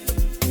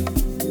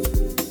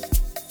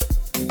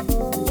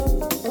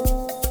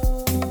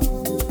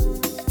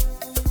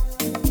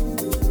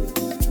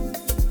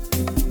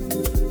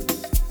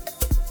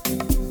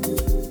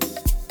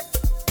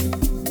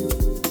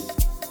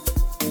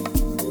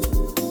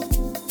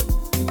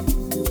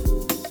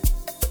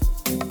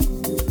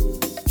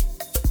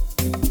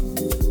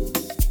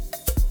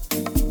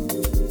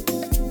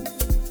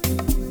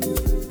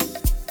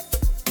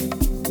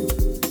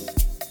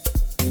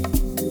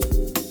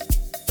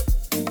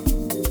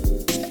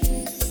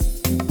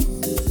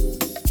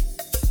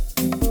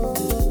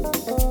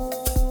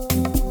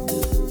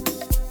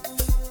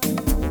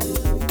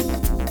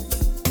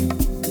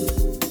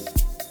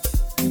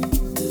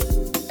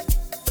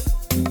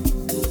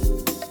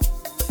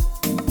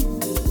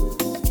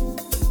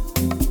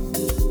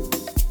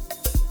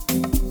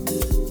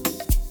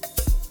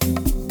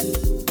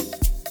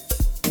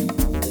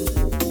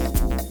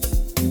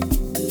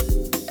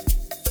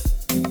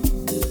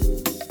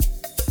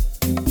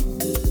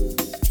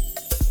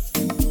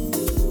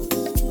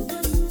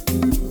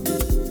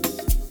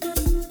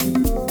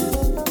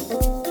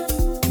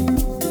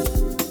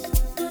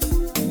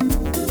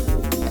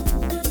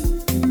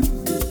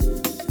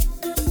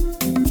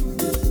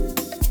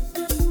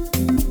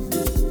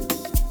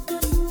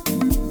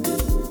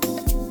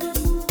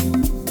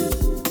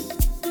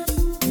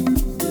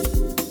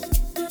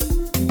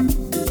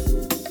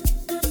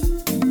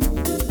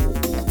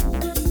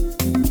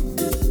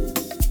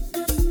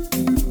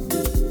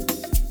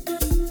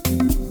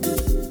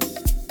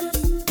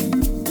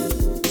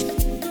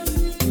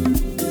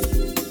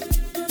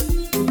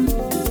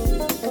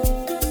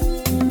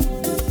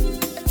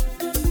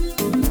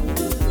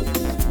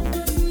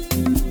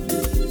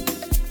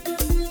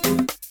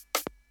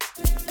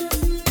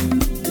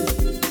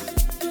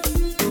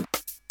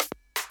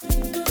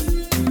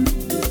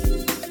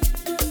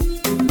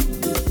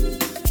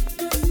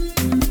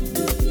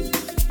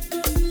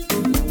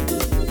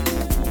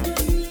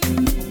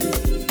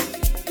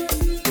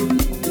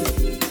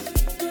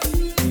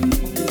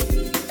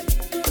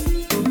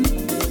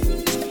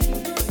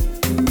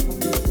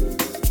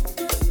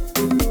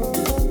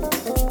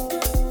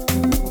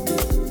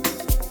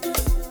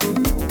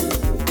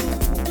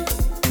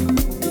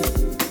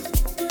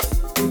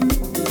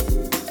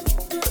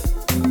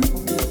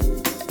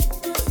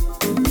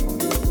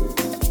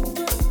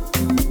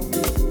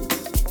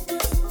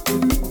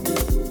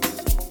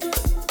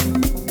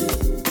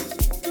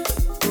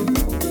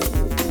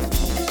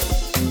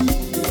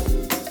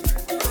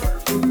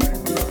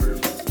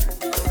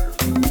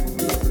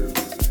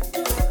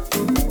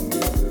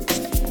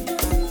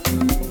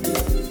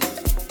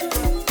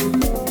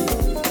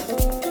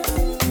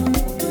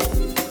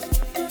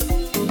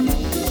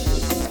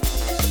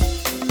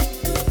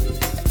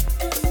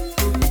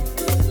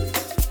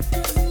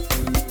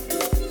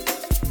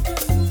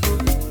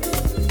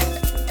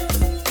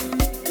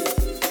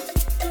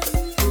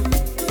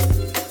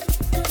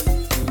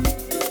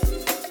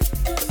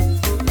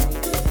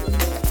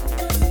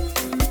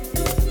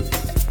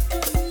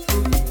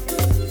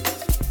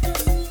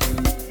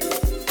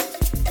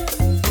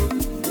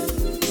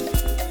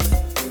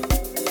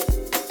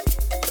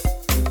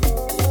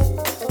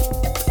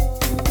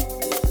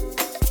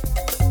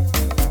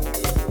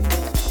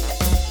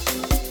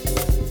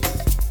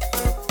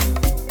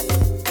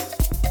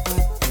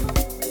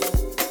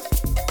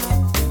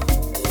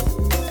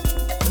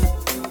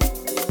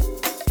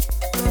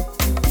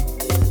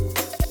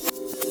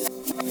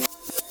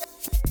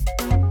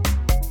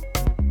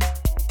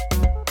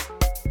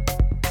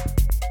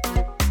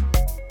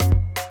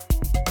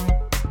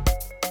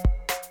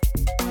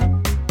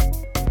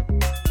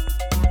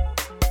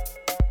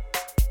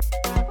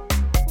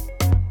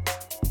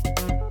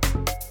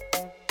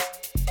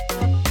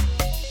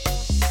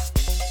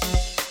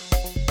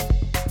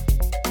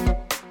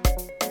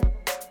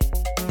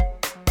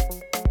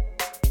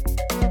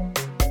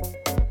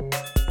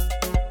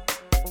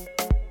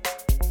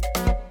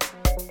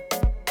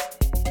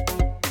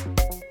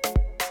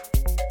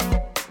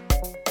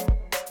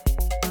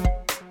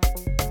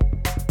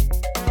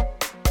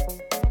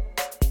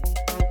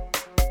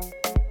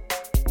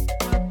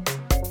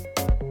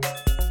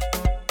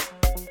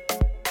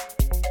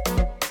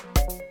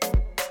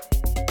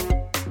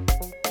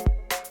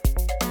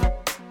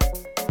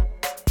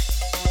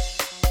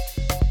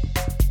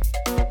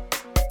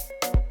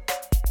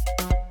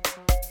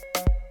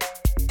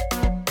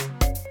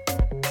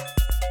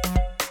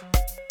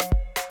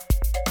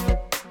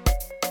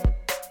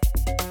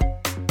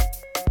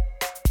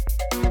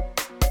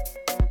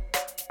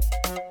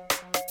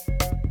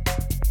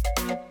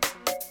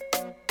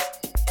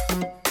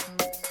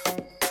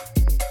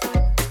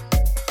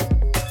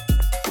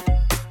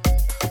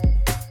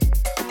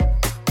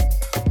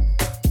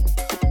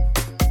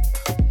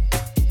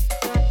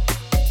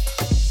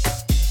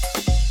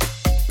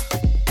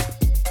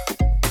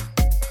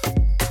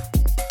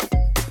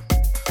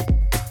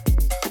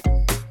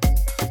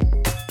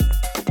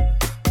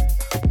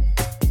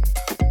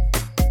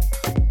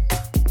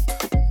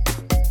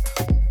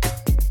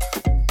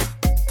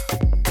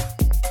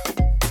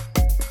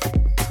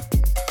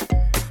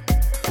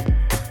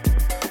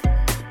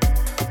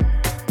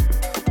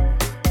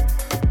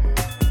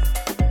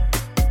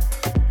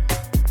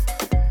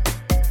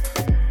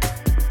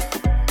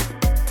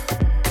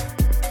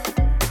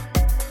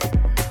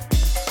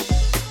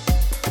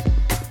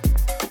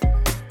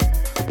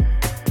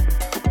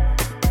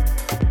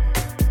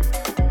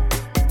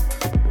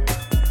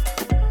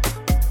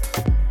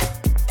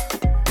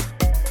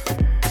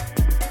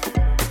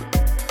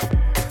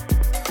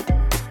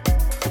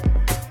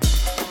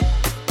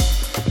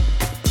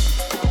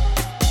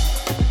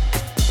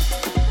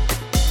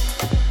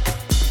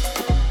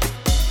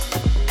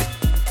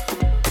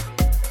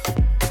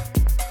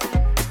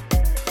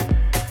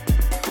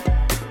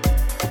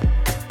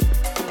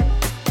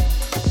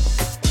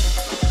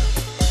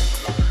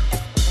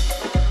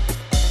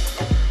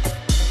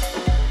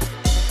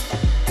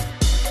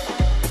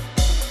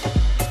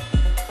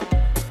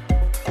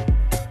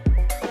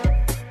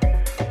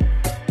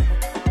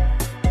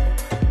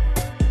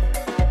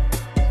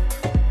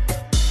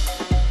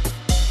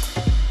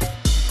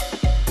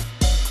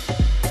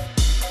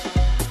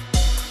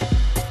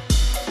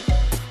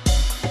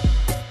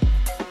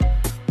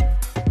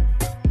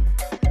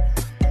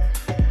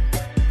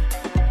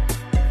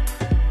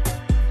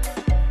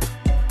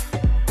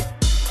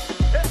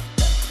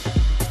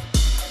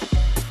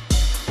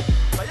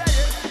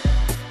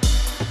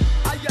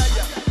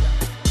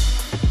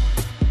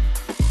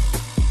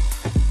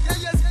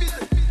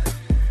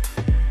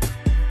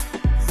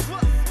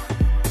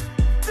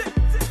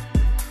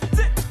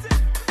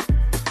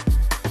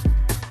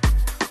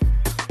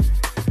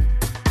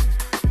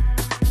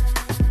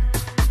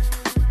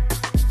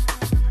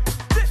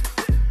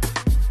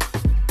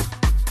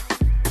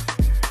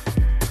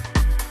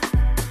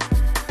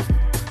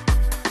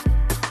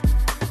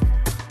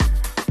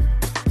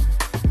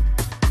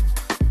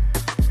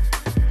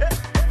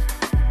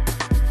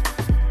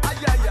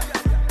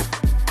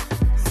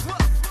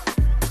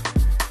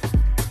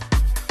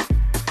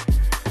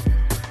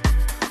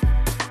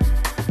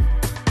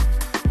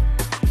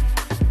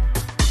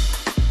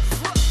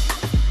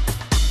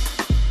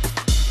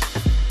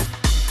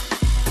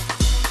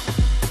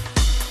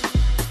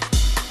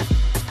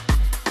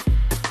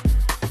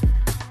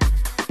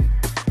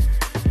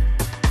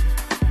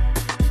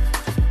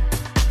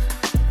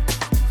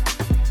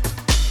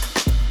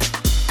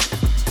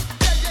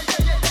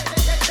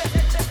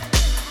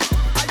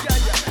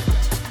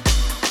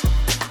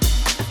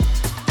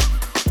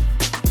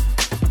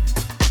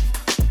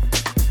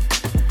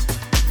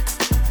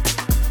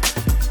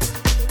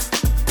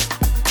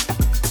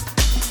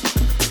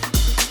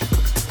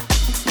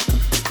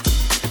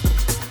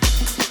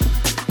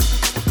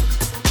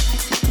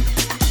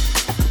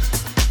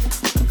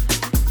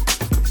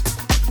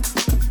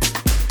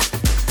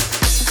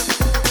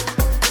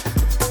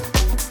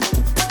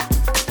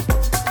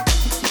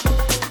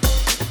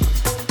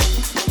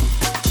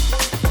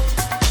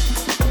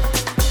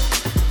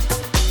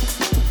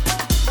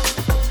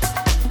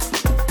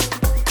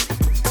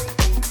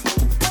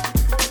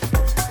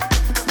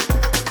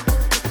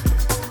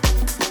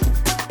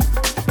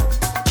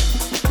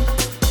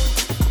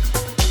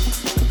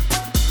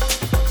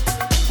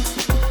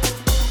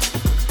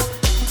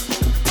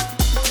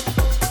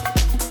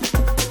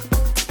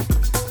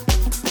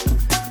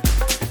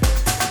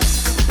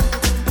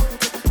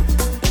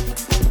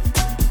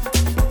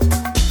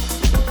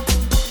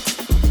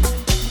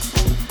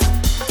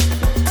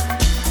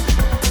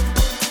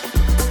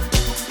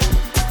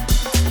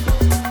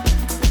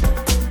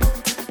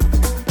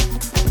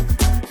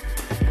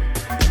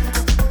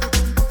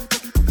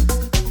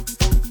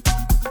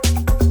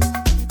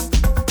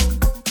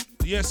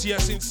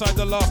 inside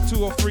the last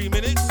 2 or 3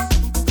 minutes.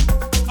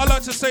 I'd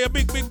like to say a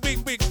big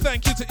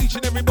thank you to each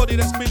and everybody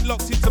that's been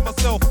locked into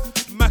myself.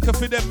 Macca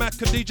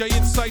Dj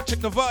inside, check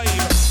the vibe.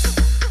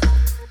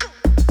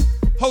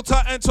 Hold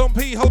tight Anton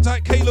P, hold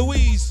tight K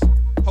Louise,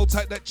 hold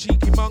tight that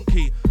cheeky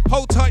monkey,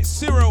 hold tight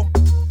Cyril,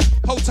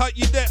 hold tight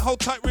Yvette,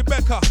 hold tight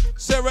Rebecca,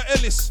 Sarah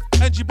Ellis,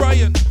 Angie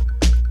Bryan,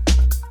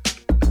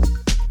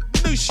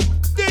 Nushi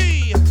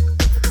D,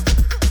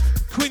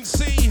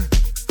 Quincy,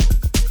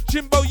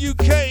 Jimbo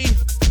UK.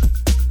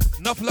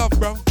 Enough love,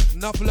 bro,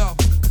 enough love.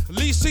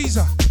 Lee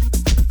Caesar,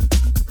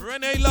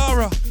 Renee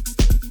Lara,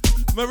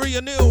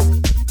 Maria Neal.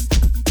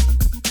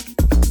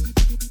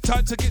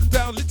 Time to get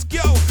down, let's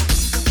go.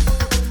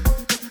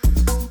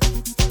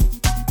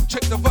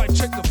 Check the vibe,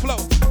 check the flow.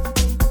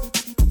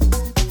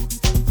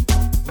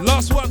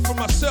 Last one for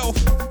myself.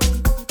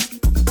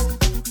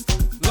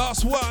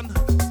 Last one.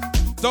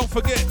 Don't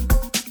forget,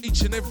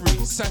 each and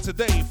every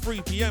Saturday,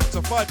 3 p.m.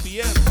 to 5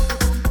 p.m.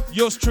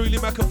 Yours truly,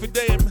 Macca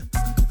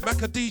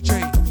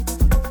DJ,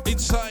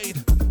 inside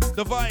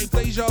the vibe,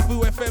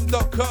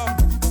 DejaVuFM.com.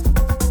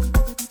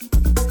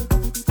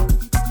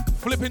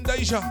 Flipping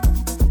Deja.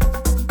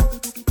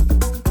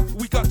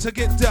 We got to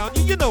get down,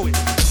 you know it.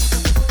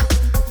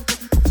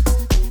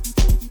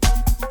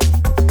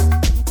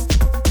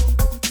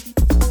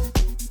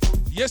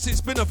 Yes,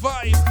 it's been a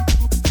vibe.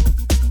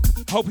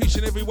 Hope each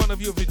and every one of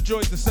you have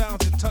enjoyed the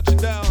sounds and touching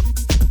down.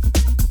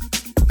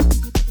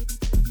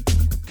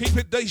 Keep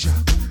it Deja.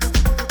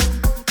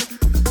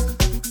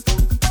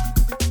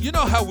 You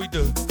know how we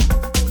do.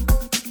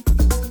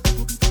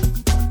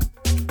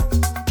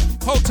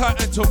 Hold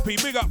tight, Anton P.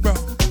 Big up, bro.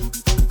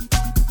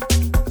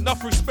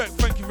 Enough respect,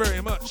 thank you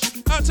very much.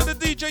 Out to the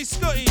DJ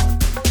Scotty.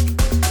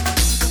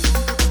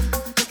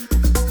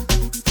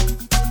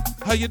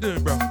 How you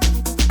doing, bro?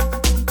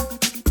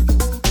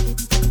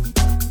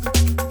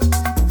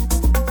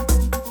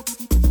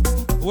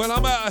 Well,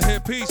 I'm out of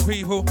here. Peace,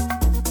 people.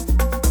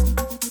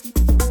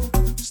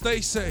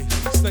 Stay safe,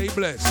 stay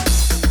blessed.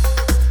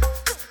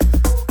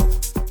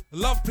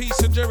 Love, peace,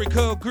 and Jerry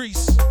Curl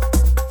Grease.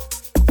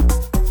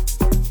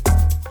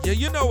 Yeah,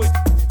 you know it.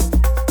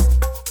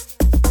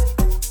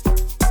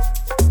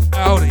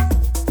 Howdy.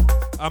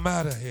 I'm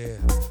out of here.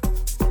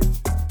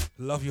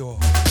 Love you all.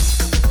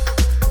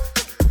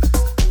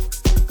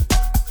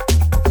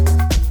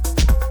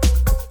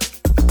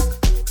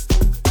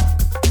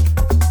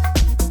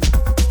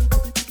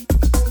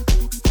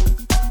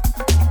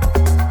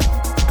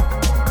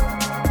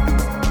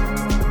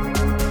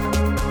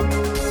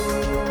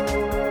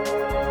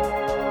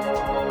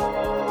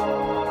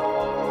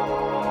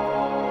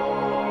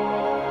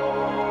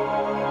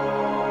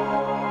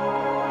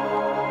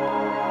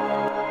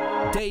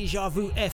 Deja Vu